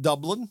from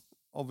Dublin,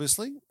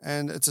 obviously,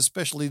 and it's a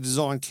specially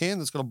designed can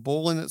that's got a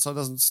ball in it so it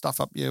doesn't stuff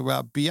up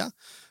your beer.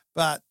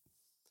 But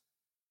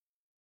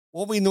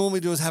what we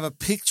normally do is have a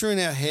picture in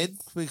our head.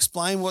 We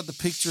explain what the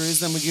picture is,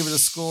 then we give it a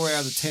score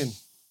out of 10.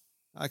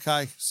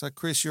 Okay, so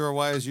Chris, you're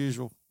away as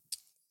usual.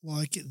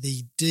 Like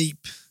the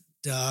deep,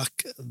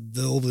 dark,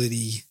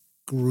 velvety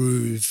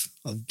groove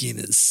of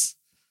Guinness.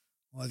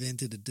 I've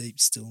entered a deep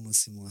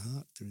stillness in my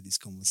heart through this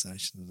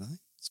conversation today.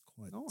 It's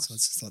quite Nice. So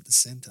it's just like the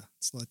center.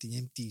 It's like the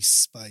empty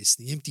space,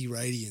 the empty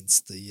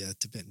radiance, the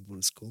Tibetan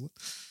Buddhists call it.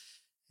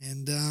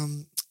 And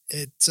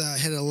it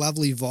had a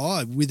lovely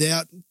vibe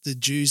without the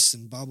juice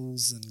and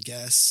bubbles and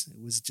gas.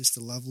 It was just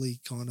a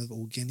lovely kind of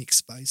organic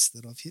space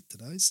that I've hit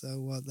today.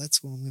 So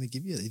that's what I'm going to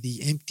give you,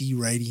 the empty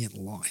radiant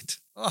light.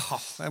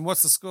 Oh, and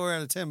what's the score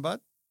out of 10,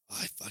 bud?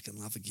 I fucking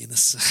love a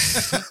Guinness.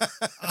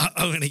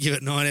 I'm going to give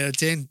it 9 out of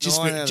 10.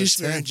 Just 9 out of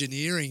for 10.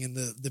 engineering and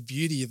the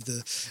beauty of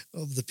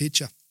the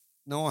picture.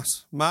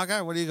 Nice.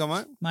 Marco, what do you got,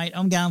 mate? Mate,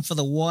 I'm going for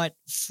the white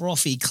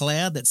frothy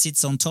cloud that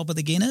sits on top of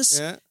the Guinness.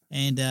 Yeah.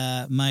 And,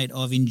 mate,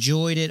 I've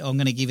enjoyed it. I'm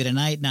going to give it an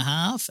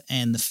 8.5.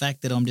 And the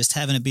fact that I'm just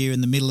having a beer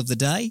in the middle of the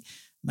day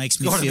makes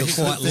me Gotta feel be a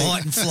good quite thing.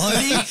 light and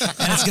floaty.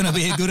 And it's going to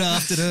be a good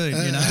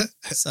afternoon,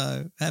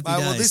 So happy Mate,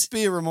 days. well, this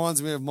beer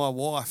reminds me of my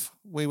wife.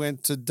 We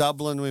went to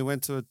Dublin. We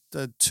went to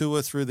a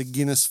tour through the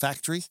Guinness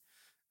factory.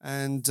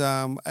 And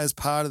as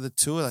part of the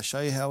tour, they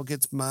show you how it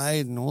gets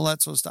made and all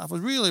that sort of stuff. It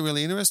was really,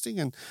 really interesting.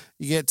 And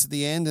you get to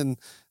the end and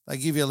they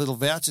give you a little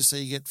voucher so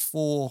you get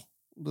 4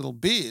 little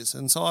beers.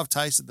 And so I've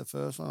tasted the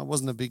first one. I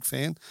wasn't a big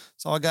fan.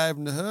 So I gave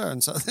them to her.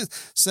 And so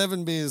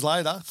 7 beers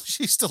later,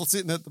 she's still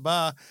sitting at the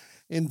bar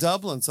in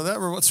Dublin. So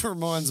that's what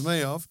reminds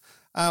me of.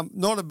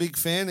 Not a big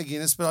fan of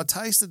Guinness, but I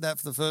tasted that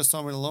for the first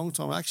time in a long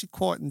time. I actually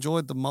quite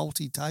enjoyed the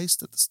malty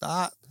taste at the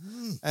start.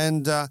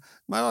 And, mate,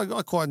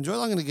 I quite enjoyed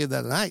it. I'm going to give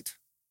that an 8.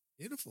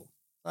 Beautiful.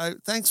 So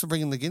thanks for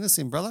bringing the Guinness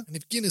in, brother. And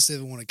if Guinness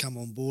ever want to come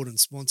on board and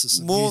sponsor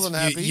some More than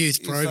happy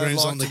youth if they'd programs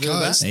like on the to do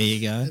that. coast, There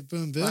you go.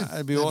 boom, boom.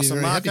 That'd be They'd awesome.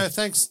 very Marco, happy.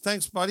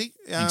 thanks, buddy.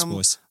 Thanks,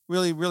 boys.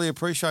 Really, really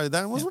appreciated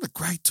that. And what a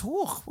great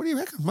talk. What do you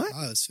reckon, mate?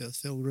 Oh, it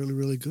felt really,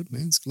 really good,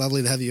 man. It's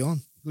lovely to have you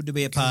on. Good to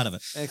be a part of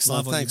it. Excellent.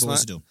 Love what Thanks, you boys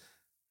mate. are doing.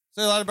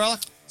 See you later,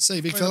 brother. See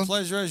you, big Been fella. a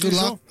pleasure as good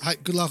usual. luck. Hey,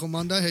 good luck on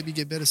Monday. Hope you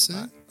get better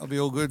soon. I'll be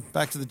all good.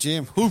 Back to the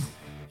gym. Whew.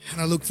 And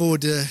I look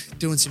forward to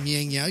doing some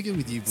yang yoga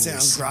with you boys.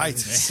 Sounds great.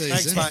 See you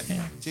Thanks, soon.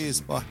 mate.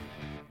 Cheers. Bye.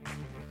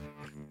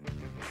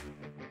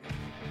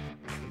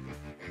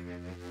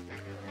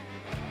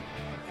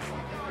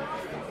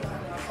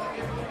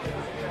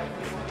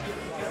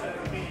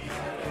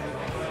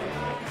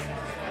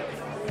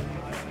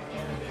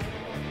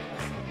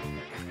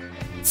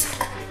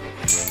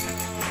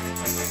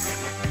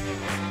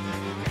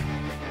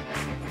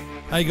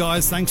 Hey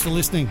guys, thanks for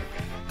listening.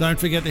 Don't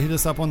forget to hit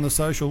us up on the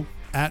social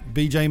at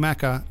BJ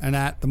Macca and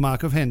at the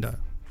Mark of Hendo.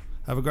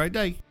 Have a great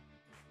day.